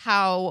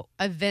 how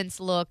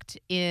events looked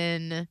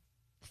in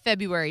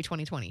February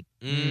 2020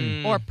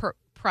 or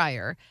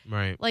prior.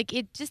 Right. Like,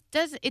 it just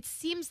does. It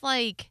seems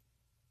like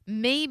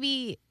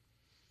maybe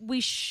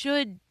we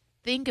should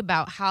think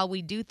about how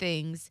we do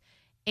things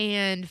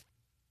and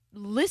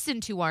listen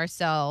to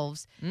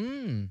ourselves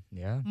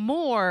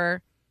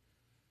more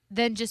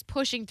than just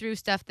pushing through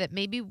stuff that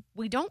maybe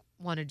we don't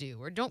want to do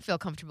or don't feel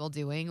comfortable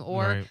doing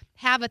or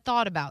have a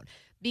thought about.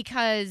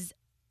 Because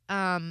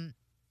I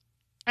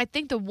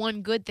think the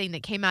one good thing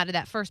that came out of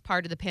that first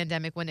part of the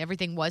pandemic when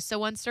everything was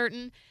so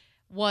uncertain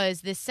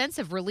was this sense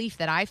of relief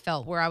that I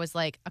felt where I was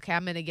like, okay,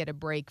 I'm going to get a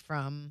break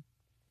from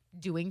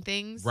doing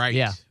things. Right.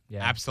 Yeah.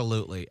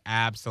 Absolutely.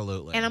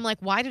 Absolutely. And I'm like,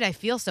 why did I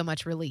feel so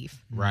much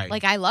relief? Right.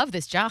 Like, I love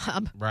this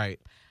job. Right.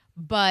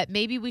 But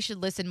maybe we should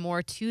listen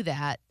more to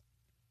that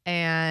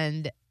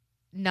and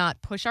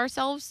not push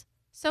ourselves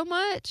so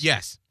much.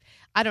 Yes.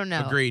 I don't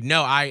know. Agreed.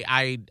 No,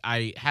 I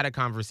had a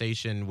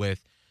conversation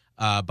with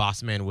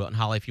boss man Wilton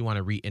Holly. If you want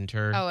to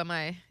re-enter. Oh,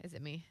 is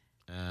it me?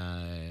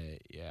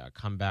 Yeah,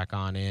 come back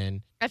on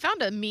in. I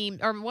found a meme,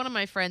 or one of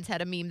my friends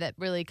had a meme that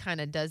really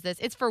kind of does this.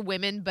 It's for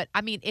women, but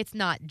I mean, it's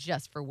not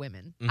just for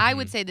women. I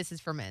would say this is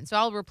for men. So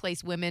I'll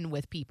replace women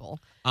with people.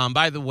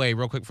 By the way,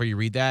 real quick before you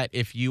read that,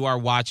 if you are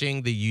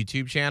watching the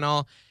YouTube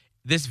channel,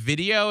 this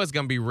video is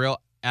going to be real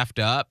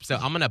effed up. So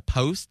I'm going to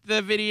post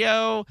the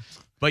video,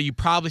 but you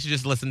probably should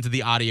just listen to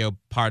the audio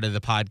part of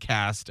the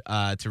podcast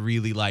to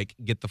really like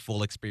get the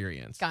full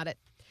experience. Got it.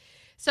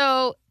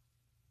 So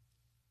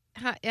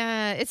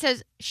it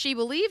says she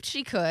believed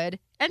she could,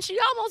 and she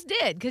almost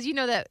did, because you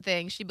know that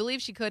thing. She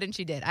believed she could, and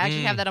she did. I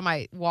actually have that on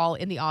my wall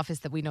in the office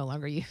that we no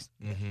longer use.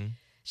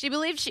 She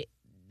believed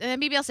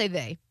maybe I'll say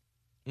they.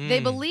 They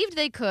believed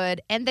they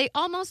could, and they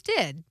almost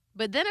did.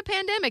 But then a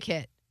pandemic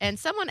hit, and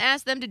someone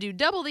asked them to do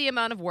double the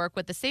amount of work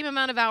with the same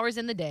amount of hours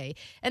in the day,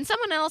 and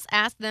someone else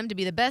asked them to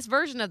be the best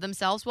version of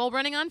themselves while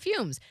running on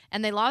fumes,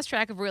 and they lost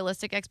track of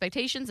realistic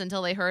expectations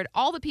until they heard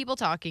all the people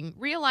talking,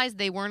 realized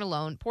they weren't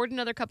alone, poured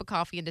another cup of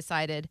coffee, and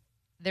decided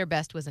their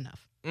best was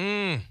enough.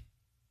 The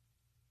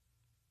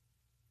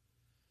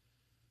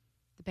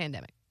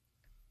pandemic.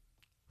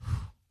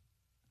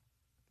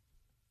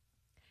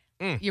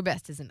 Your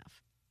best is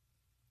enough.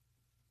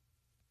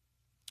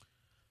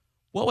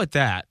 Well, with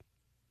that,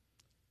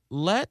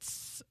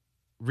 let's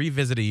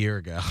revisit a year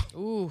ago.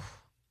 Ooh,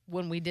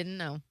 when we didn't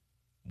know.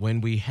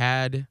 When we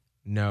had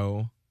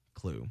no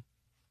clue.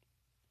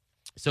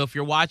 So if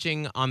you're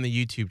watching on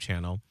the YouTube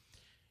channel,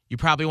 you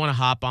probably want to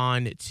hop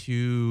on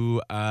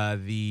to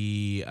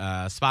the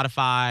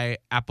Spotify,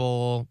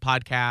 Apple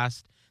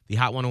Podcast, the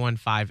Hot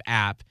 101.5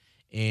 app,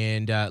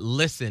 and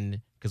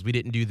listen, because we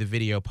didn't do the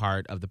video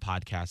part of the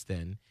podcast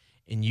then.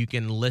 And you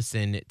can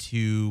listen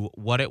to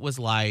what it was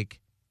like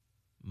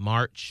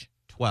March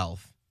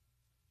 12th,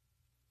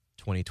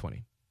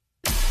 2020.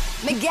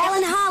 Miguel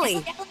and Holly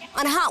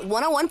on Hot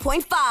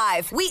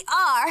 101.5. We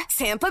are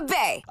Tampa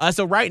Bay.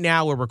 So right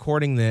now we're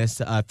recording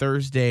this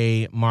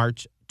Thursday,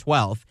 March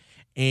 12th,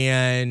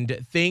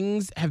 and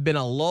things have been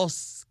a little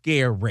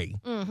scary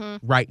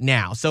right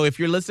now. So if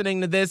you're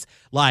listening to this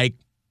like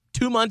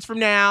 2 months from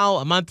now,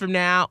 a month from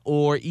now,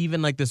 or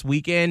even like this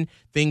weekend,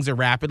 things are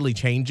rapidly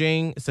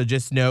changing. So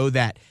just know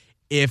that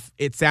if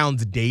it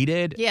sounds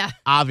dated,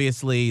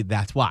 obviously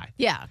that's why.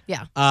 Yeah.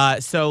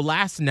 So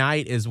last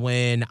night is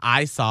when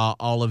I saw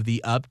all of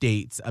the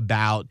updates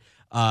about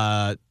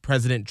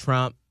President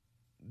Trump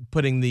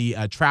putting the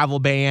travel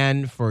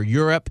ban for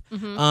Europe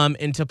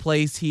into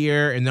place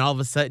here. And then all of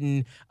a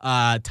sudden,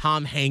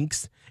 Tom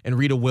Hanks and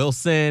Rita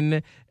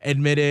Wilson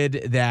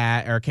admitted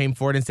that, or came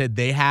forward and said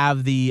they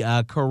have the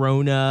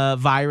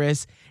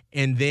coronavirus.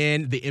 And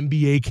then the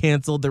NBA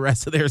canceled the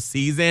rest of their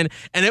season.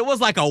 And it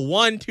was like a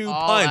 1-2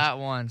 all punch. at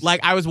once. Like,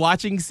 I was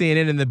watching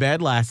CNN in the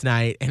bed last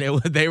night, and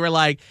they were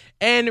like,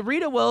 and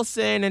Rita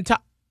Wilson and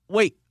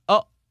wait,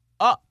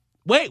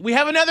 we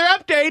have another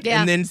update. Yeah.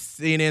 And then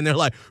CNN, they're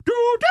like,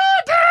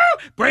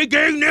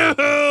 breaking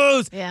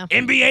news. Yeah.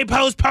 NBA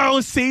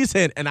postponed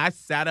season. And I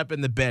sat up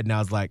in the bed, and I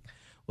was like,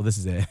 well, this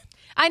is it.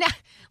 I know.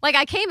 Like,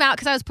 I came out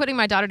because I was putting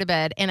my daughter to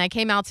bed, and I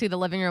came out to the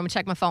living room and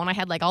checked my phone. I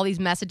had like all these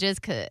messages.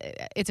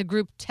 It's a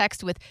group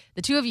text with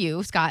the two of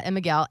you, Scott and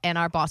Miguel, and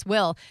our boss,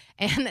 Will.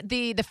 And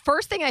the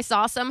first thing I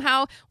saw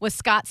somehow was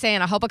Scott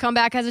saying, I hope I come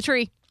back as a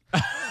tree.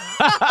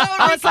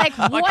 I was like,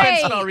 I couldn't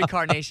spell wait.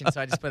 reincarnation,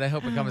 so I just put, I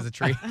hope it comes as a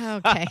tree.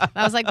 Okay.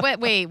 I was like,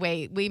 wait.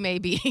 We may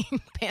be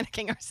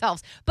panicking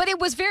ourselves. But it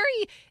was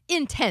very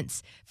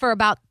intense for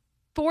about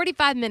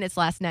 45 minutes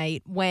last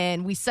night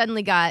when we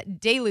suddenly got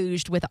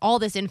deluged with all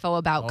this info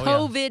about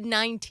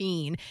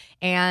COVID-19.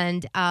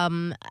 And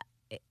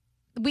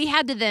we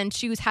had to then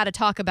choose how to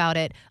talk about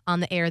it on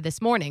the air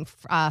this morning,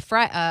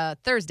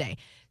 Thursday.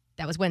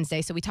 That was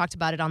Wednesday, so we talked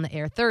about it on the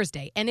air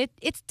Thursday. And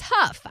it's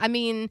tough. I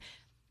mean,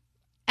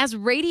 as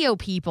radio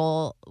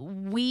people,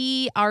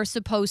 we are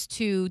supposed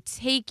to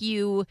take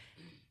you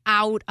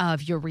out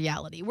of your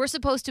reality. We're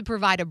supposed to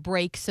provide a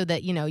break so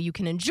that, you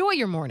can enjoy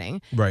your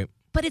morning. Right.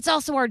 But it's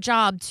also our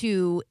job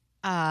to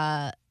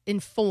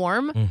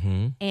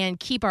inform and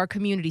keep our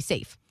community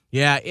safe.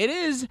 Yeah, it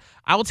is.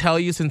 I will tell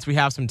you, since we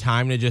have some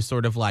time to just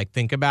sort of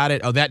think about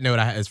it. Oh, that note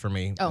is for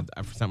me. Oh.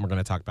 For something we're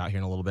going to talk about here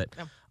in a little bit.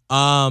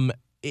 Oh.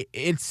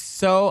 It's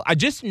so, I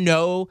just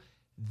know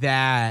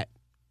that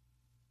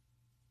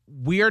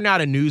we are not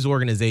a news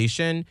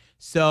organization.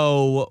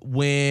 So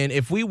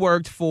if we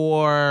worked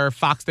for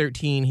Fox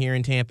 13 here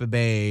in Tampa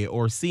Bay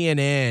or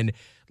CNN,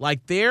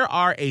 there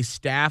are a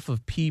staff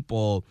of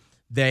people.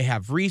 They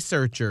have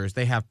researchers,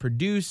 they have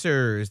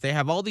producers, they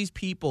have all these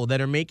people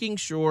that are making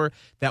sure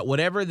that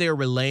whatever they're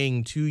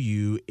relaying to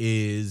you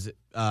is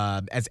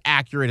as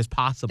accurate as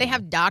possible. They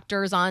have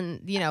doctors on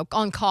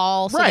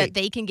call so that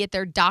they can get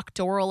their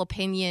doctoral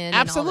opinion.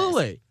 Absolutely. And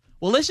all this.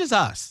 Well, it's just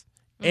us.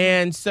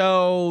 And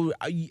so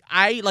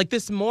I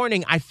this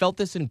morning, I felt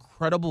this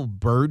incredible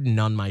burden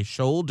on my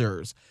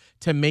shoulders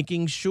to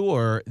making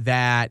sure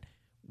that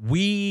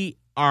we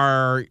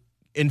are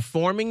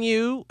informing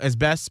you as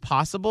best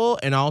possible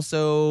and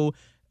also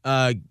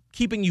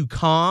keeping you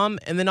calm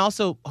and then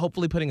also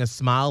hopefully putting a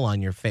smile on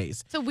your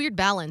face. It's a weird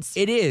balance.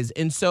 It is.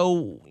 And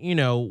so,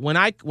 when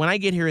I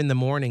get here in the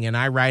morning and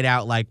I write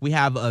out we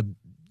have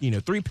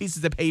 3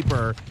 pieces of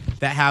paper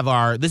that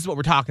have this is what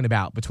we're talking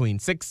about between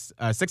 6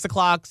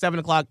 o'clock, 7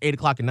 o'clock, 8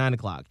 o'clock, and 9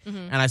 o'clock.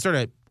 And I sort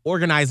of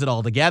organize it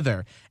all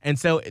together. And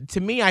so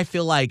to me, I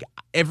feel like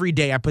every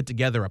day I put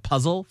together a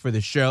puzzle for the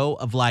show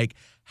of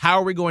how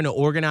are we going to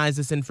organize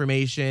this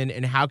information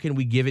and how can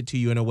we give it to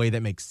you in a way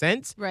that makes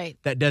sense? Right.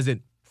 That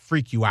doesn't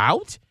freak you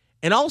out.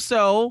 And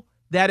also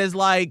that is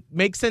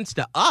makes sense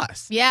to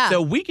us. Yeah.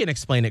 So we can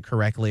explain it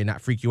correctly and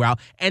not freak you out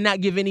and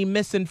not give any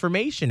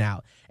misinformation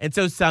out. And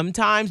so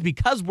sometimes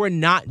because we're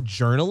not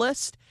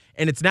journalists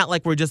and it's not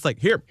we're just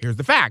here's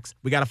the facts.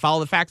 We got to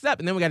follow the facts up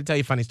and then we got to tell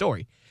you a funny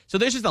story. So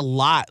there's just a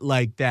lot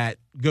that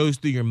goes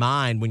through your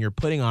mind when you're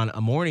putting on a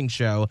morning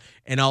show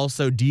and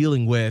also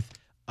dealing with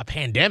a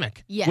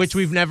pandemic, yes, which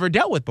we've never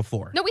dealt with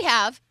before. No, we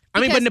have. I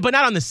mean, but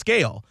not on the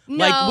scale.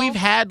 No. We've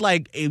had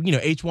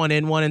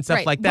H1N1 and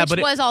stuff like that. Which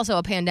was also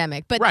a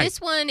pandemic. But Right.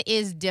 this one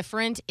is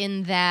different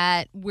in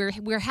that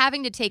we're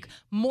having to take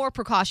more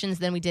precautions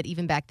than we did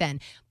even back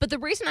then. But the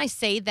reason I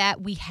say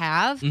that we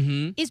have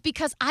is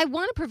because I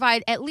want to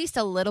provide at least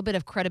a little bit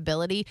of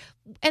credibility.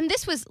 And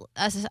this was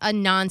a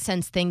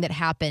nonsense thing that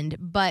happened,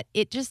 but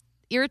it just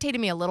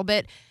irritated me a little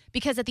bit.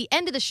 Because at the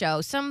end of the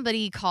show,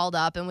 somebody called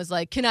up and was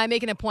like, can I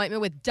make an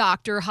appointment with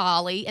Dr.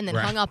 Holly? And then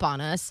hung up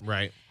on us.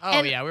 Right.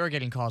 Oh, yeah, we were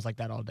getting calls like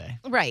that all day.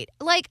 Right.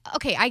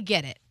 Okay, I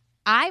get it.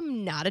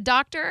 I'm not a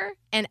doctor,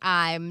 and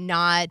I'm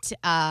not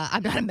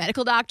a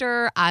medical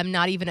doctor. I'm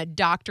not even a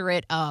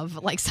doctorate of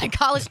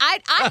psychology. I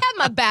have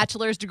my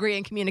bachelor's degree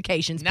in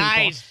communications, people.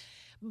 Nice.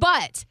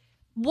 But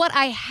what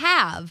I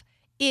have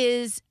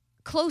is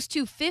close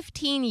to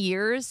 15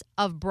 years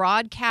of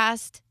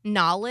broadcast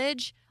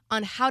knowledge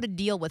on how to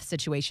deal with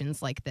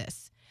situations like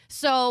this.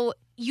 So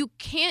you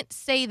can't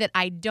say that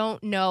I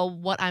don't know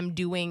what I'm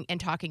doing and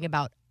talking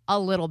about a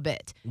little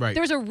bit. Right.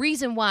 There's a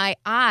reason why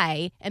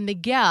I and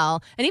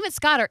Miguel and even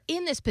Scott are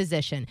in this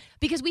position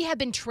because we have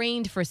been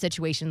trained for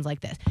situations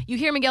like this. You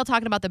hear Miguel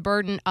talking about the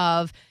burden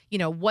of,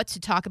 what to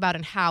talk about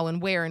and how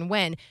and where and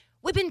when.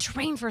 We've been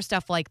trained for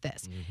stuff like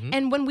this.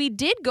 And when we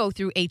did go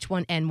through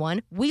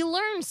H1N1, we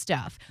learned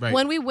stuff. Right.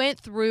 When we went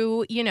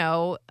through,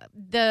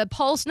 the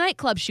Pulse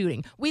nightclub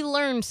shooting, we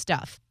learned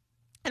stuff.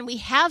 And we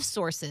have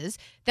sources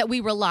that we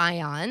rely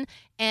on,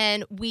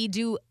 and we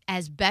do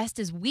as best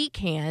as we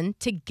can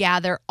to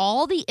gather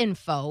all the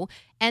info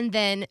and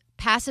then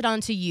pass it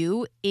on to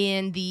you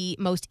in the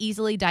most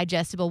easily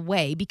digestible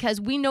way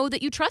because we know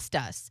that you trust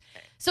us.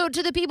 So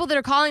to the people that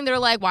are calling, they're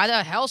like, why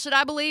the hell should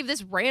I believe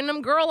this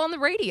random girl on the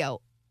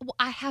radio? Well,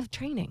 I have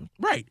training.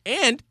 Right.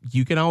 And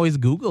you can always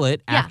Google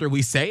it Yeah. after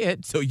we say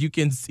it so you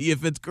can see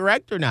if it's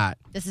correct or not.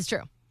 This is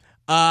true.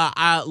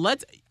 As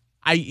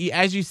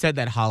you said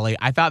that, Holly,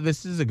 I thought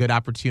this is a good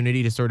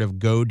opportunity to sort of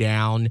go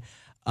down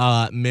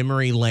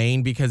memory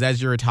lane because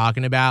as you were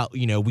talking about,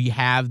 we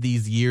have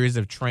these years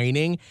of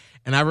training.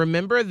 And I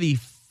remember the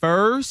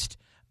first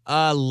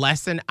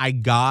lesson I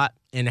got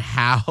in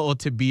how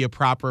to be a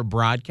proper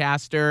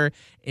broadcaster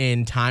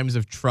in times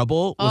of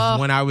trouble was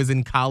when I was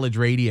in college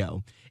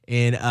radio.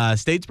 In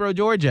Statesboro,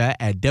 Georgia,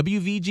 at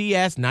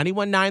WVGS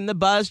 91.9 The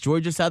Buzz,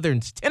 Georgia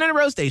Southern's 10 in a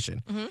row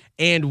station.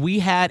 And we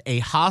had a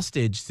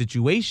hostage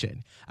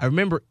situation. I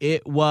remember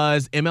it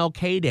was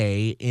MLK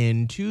Day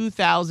in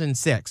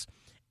 2006.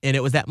 And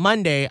it was that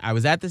Monday. I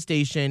was at the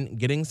station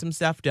getting some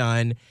stuff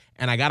done.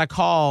 And I got a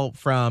call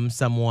from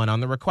someone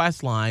on the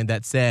request line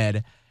that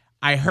said,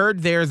 I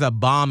heard there's a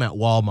bomb at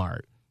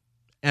Walmart.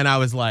 And I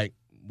was like,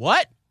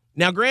 what?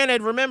 Now,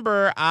 granted,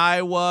 remember,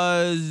 I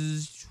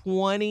was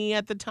 20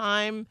 at the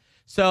time.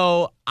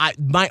 So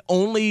my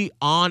only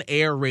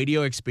on-air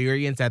radio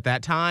experience at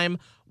that time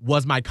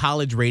was my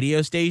college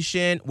radio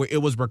station where it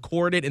was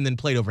recorded and then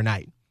played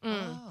overnight.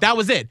 That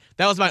was it.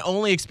 That was my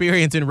only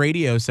experience in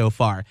radio so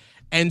far.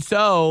 And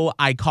so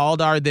I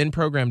called our then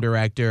program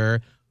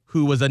director,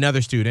 who was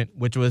another student,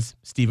 which was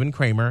Stephen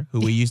Kramer, who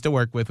we used to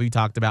work with, we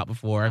talked about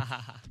before.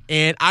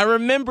 And I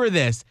remember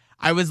this.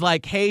 I was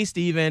like, hey,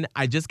 Stephen,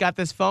 I just got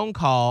this phone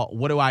call.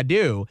 What do I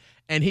do?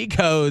 And he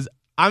goes,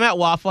 I'm at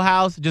Waffle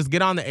House. Just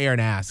get on the air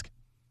and ask.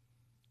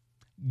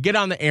 Get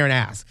on the air and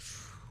ask.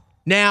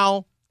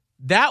 Now,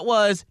 that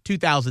was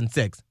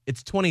 2006.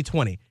 It's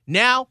 2020.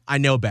 Now, I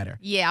know better.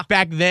 Yeah.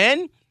 Back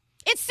then,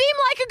 it seemed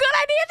like a good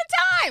idea at the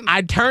time.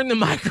 I turned the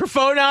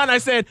microphone on. I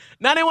said,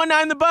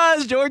 91.9 The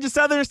Buzz, Georgia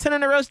Southern's 10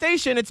 in a row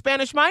station. It's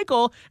Spanish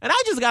Michael. And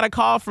I just got a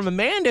call from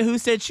Amanda who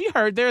said she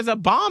heard there's a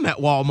bomb at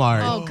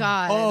Walmart. Oh,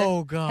 God.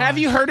 Oh, God. Have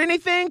you heard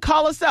anything?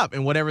 Call us up.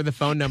 And whatever the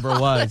phone number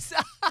was.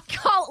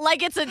 Call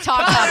like it's a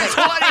talk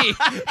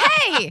topic.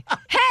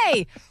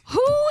 Hey,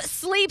 who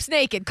sleeps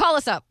naked? Call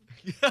us up.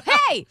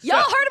 Hey, y'all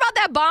heard about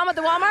that bomb at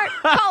the Walmart?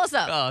 Call us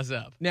up. Call us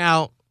up.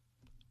 Now,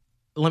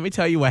 let me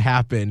tell you what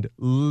happened.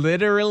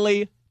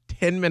 Literally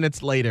 10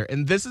 minutes later,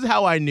 and this is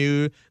how I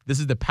knew this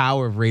is the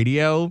power of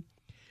radio.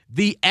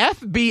 The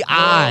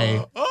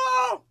FBI,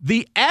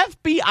 the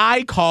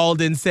FBI called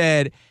and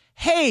said,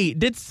 hey,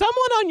 did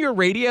someone on your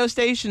radio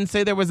station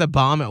say there was a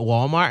bomb at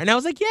Walmart? And I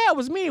was like, yeah, it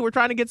was me. We're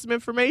trying to get some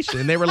information.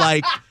 And they were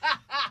like,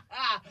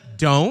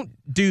 don't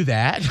do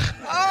that.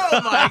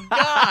 Oh, my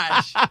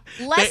gosh.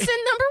 Lesson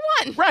number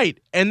one. Right.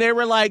 And they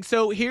were like,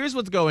 so here's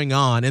what's going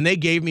on. And they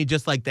gave me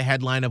just like the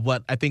headline of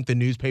what I think the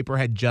newspaper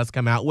had just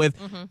come out with,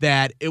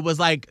 that it was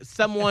like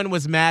someone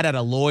was mad at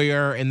a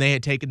lawyer and they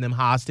had taken them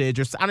hostage,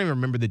 or I don't even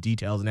remember the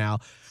details now.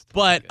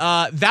 But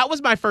that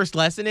was my first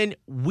lesson in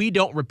we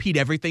don't repeat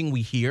everything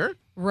we hear.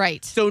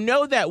 Right. So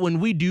know that when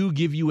we do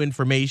give you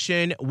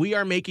information, we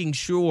are making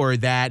sure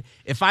that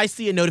if I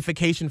see a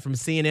notification from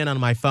CNN on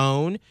my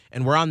phone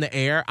and we're on the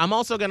air, I'm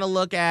also going to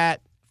look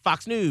at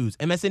Fox News,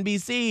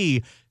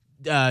 MSNBC,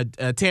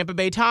 Tampa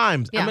Bay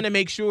Times. Yeah. I'm going to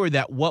make sure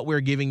that what we're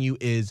giving you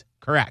is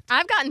correct.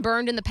 I've gotten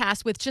burned in the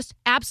past with just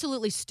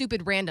absolutely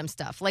stupid random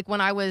stuff. Like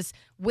when I was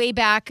way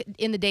back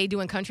in the day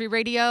doing country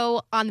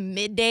radio on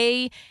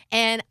midday,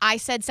 and I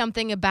said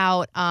something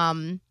about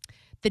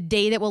the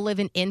day that will live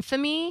in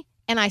infamy,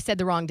 and I said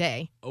the wrong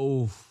day.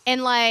 Oh.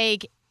 And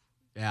like,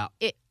 Yeah.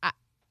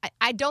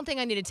 I don't think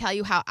I need to tell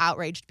you how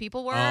outraged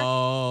people were.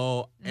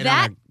 Oh. And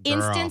That I'm like,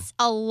 girl. instance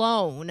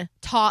alone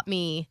taught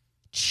me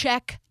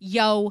check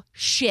yo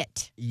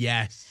shit.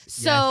 Yes.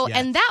 So, yes.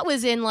 and that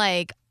was in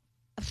like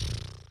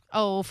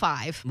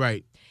 05.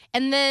 Right.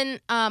 And then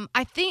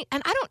I think,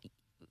 and I don't,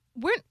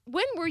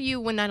 when were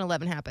you when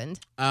 9/11 happened?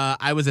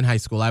 I was in high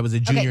school. I was a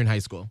junior in high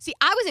school. See,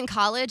 I was in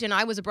college and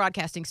I was a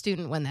broadcasting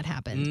student when that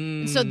happened.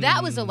 And so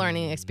that was a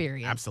learning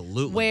experience.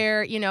 Absolutely.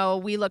 Where, you know,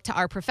 we look to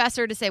our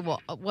professor to say,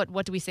 well,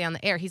 what do we say on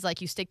the air? He's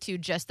like, you stick to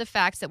just the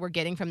facts that we're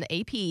getting from the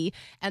AP.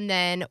 And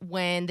then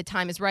when the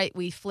time is right,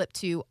 we flip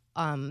to,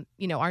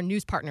 you know, our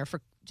news partner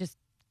for just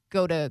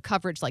go to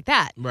coverage like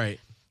that. Right.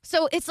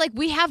 So it's like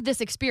we have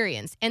this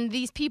experience. And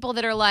these people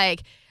that are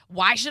like,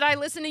 why should I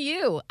listen to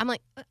you? I'm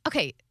like,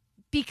 okay,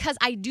 because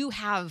I do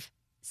have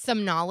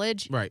some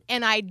knowledge. Right.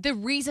 And the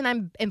reason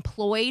I'm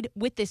employed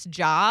with this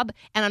job,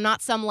 and I'm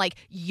not some like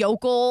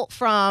yokel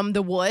from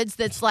the woods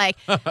that's like,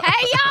 hey,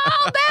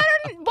 y'all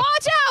better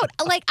watch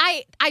out. Like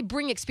I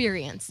bring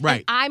experience.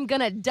 Right. And I'm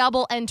going to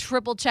double and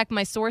triple check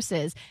my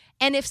sources.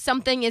 And if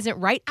something isn't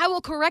right, I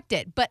will correct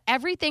it. But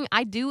everything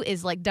I do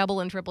is like double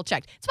and triple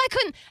checked. So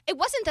it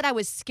wasn't that I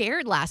was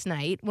scared last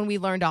night when we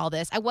learned all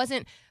this. I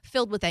wasn't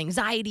filled with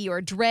anxiety or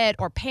dread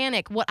or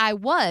panic. What I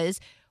was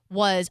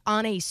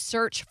on a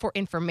search for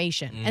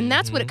information. And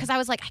that's what, because I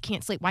was like, I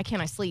can't sleep. Why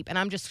can't I sleep? And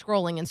I'm just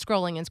scrolling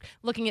and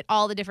looking at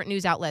all the different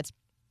news outlets,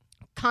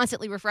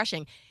 constantly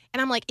refreshing.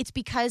 And I'm like, it's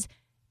because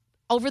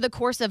over the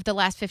course of the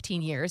last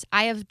 15 years,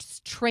 I have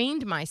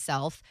trained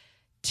myself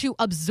to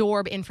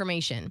absorb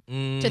information,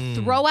 to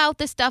throw out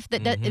the stuff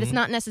that is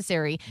not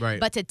necessary, Right.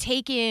 but to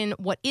take in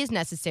what is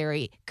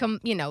necessary.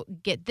 You know,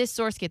 get this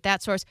source, get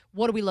that source.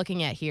 What are we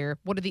looking at here?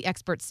 What are the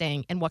experts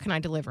saying? And what can I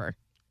deliver?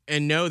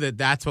 And know that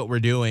that's what we're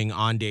doing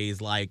on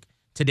days like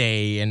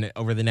today and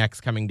over the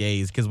next coming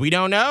days, because we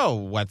don't know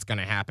what's going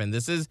to happen.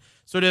 This is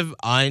sort of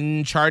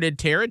uncharted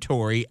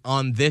territory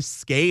on this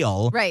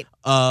scale Right.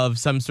 of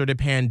some sort of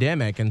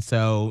pandemic. And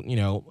so, you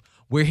know,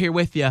 we're here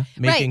with you,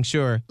 making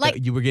sure Like-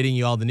 that we're getting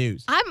you all the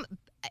news.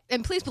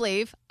 and please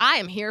believe, I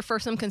am here for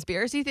some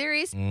conspiracy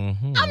theories.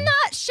 Mm-hmm. I'm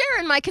not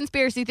sharing my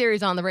conspiracy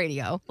theories on the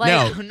radio.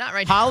 No, not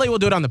right now. Holly will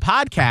do it on the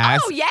podcast.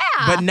 Oh, yeah.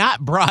 But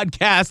not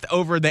broadcast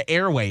over the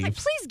airwaves. Like,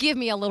 please give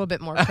me a little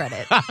bit more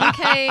credit,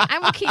 okay? I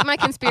will keep my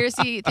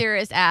conspiracy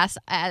theorist ass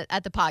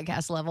at the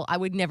podcast level. I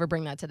would never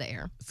bring that to the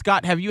air.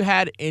 Scott, have you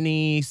had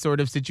any sort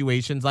of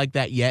situations like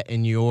that yet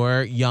in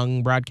your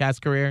young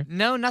broadcast career?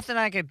 No, nothing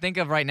I can think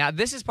of right now.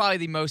 This is probably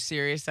the most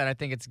serious that I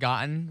think it's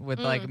gotten with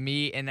like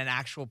me in an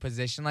actual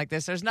position like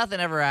this. There's nothing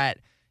ever at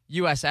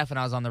USF when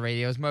I was on the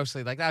radio. It was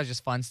mostly like that was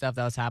just fun stuff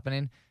that was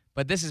happening.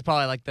 But this is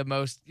probably like the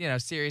most,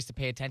 serious to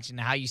pay attention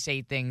to how you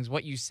say things,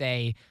 what you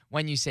say,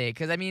 when you say it.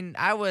 Because, I mean,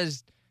 I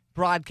was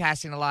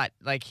broadcasting a lot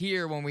like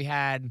here when we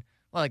had,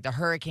 like the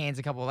hurricanes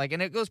a couple,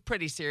 and it was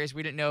pretty serious.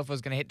 We didn't know if it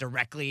was going to hit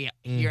directly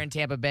here in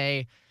Tampa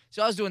Bay.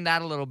 So I was doing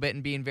that a little bit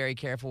and being very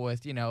careful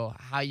with,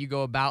 how you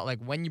go about, like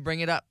when you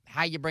bring it up,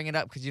 how you bring it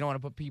up, because you don't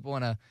want to put people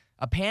in a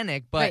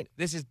panic. But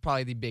This is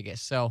probably the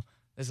biggest. So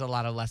there's a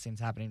lot of lessons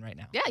happening right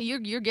now. Yeah,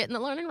 you're getting the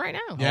learning right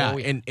now. Yeah,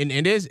 and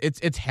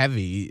it's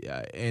heavy,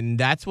 and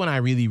that's when I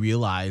really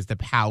realized the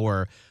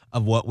power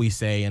of what we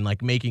say and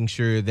like making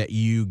sure that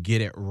you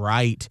get it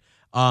right.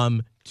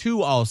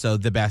 To also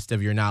the best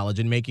of your knowledge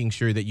and making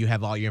sure that you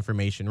have all your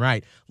information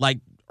right. Like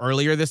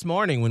earlier this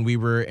morning when we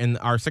were in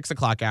our 6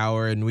 o'clock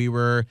hour and we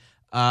were,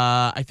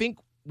 I think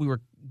we were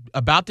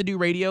about to do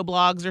radio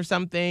blogs or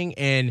something,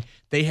 and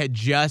they had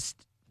just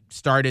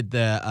started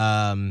the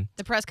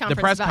press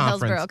conference about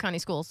Hillsborough County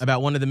Schools.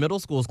 About one of the middle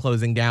schools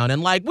closing down.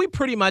 And like we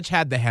pretty much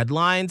had the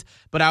headlines,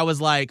 but I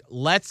was like,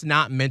 let's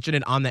not mention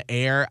it on the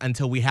air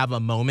until we have a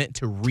moment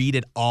to read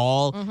it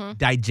all,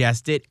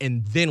 digest it,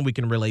 and then we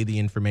can relay the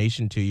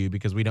information to you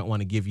because we don't want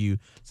to give you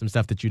some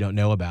stuff that you don't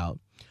know about.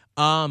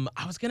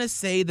 I was going to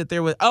say that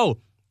there was,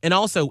 and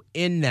also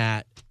in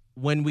that,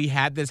 when we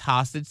had this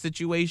hostage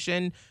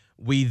situation,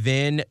 we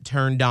then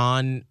turned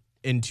on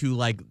into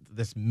like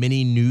this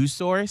mini news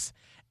source.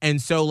 And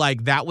so,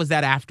 like, that was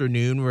that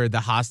afternoon where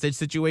the hostage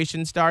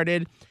situation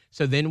started.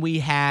 So then we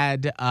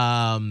had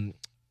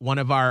one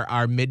of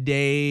our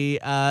midday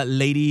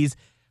ladies,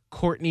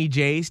 Courtney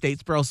J.,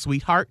 Statesboro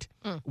sweetheart.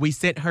 We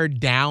sent her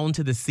down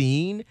to the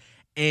scene,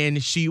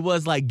 and she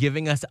was, like,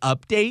 giving us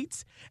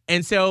updates.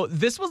 And so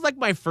this was, like,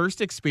 my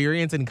first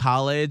experience in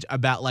college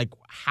about, like,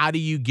 how do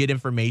you get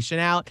information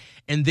out?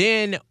 And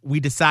then we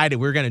decided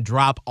we were going to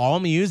drop all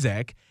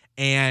music,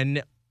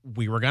 and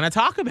we were going to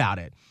talk about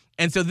it.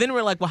 And so then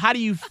we're like, well, how do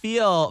you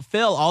fill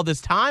all this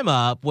time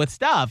up with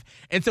stuff?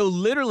 And so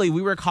literally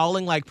we were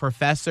calling like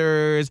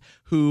professors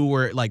who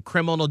were like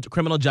criminal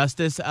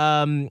justice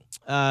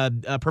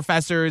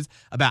professors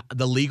about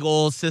the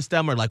legal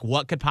system or like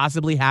what could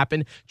possibly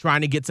happen,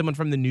 trying to get someone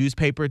from the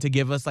newspaper to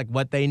give us like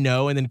what they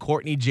know. And then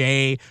Courtney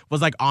J.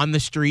 was like on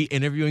the street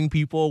interviewing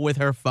people with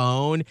her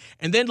phone.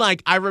 And then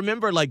like I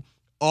remember like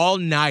all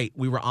night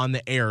we were on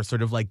the air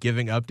sort of like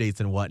giving updates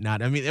and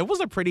whatnot. I mean, it was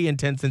a pretty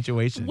intense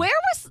situation. Where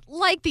was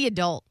like the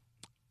adult?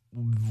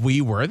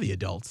 We were the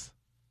adults.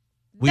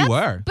 We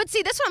were. But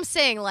see, that's what I'm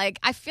saying. Like,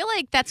 I feel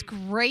like that's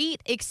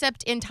great,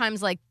 except in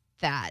times like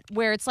that,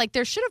 where it's like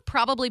there should have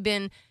probably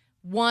been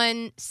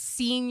one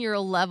senior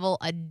level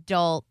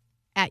adult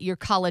at your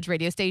college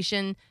radio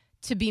station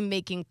to be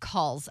making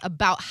calls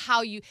about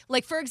how you,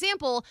 like, for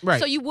example,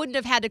 so you wouldn't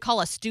have had to call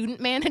a student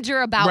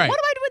manager about what do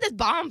I do with this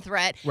bomb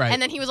threat? Right.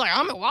 And then he was like,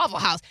 I'm at Waffle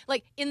House.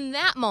 Like, in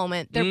that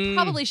moment, there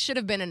probably should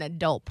have been an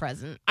adult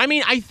present. I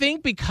mean, I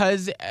think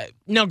because,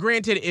 now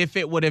granted, if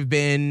it would have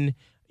been,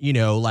 you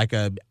know, like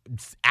a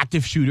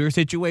active shooter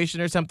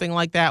situation or something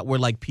like that, where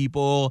like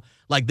people,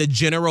 like the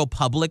general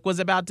public was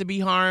about to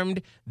be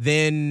harmed,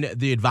 then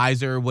the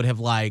advisor would have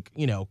like,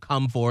 you know,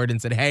 come forward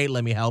and said, hey,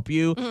 let me help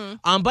you.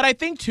 But I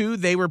think too,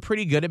 they were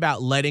pretty good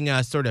about letting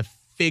us sort of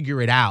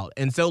figure it out.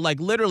 And so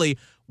like literally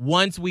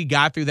once we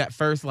got through that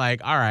first,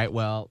 like, all right,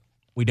 well,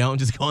 we don't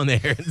just go in there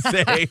and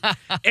say,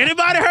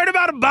 anybody heard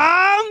about a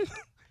bomb?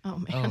 Oh,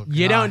 man.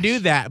 You don't do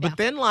that. But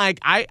then, like,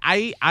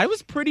 I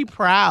was pretty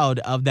proud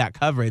of that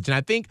coverage. And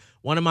I think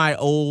one of my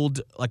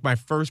old, like, my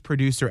first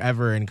producer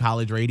ever in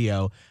college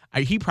radio,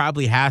 he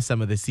probably has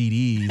some of the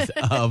CDs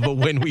of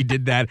when we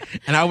did that.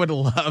 And I would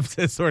love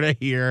to sort of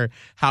hear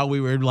how we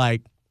were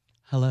like,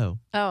 hello.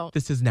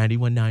 This is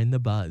 91.9 The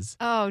Buzz.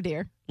 Oh,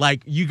 dear.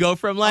 Like, you go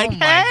from, like,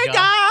 hey,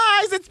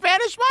 guys, it's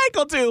Spanish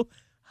Michael to,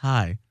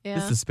 hi,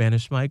 this is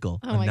Spanish Michael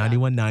on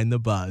 91.9 The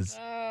Buzz.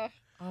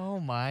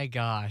 Oh, my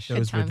gosh.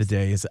 Those were the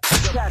days.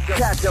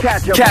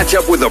 Catch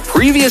up with the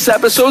previous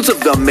episodes of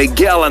the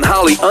Miguel and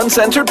Holly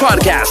Uncensored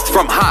podcast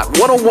from Hot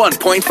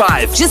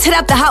 101.5. Just hit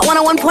up the Hot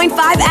 101.5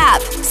 app,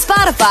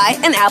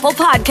 Spotify, and Apple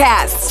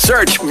Podcasts.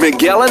 Search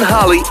Miguel and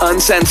Holly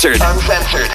Uncensored.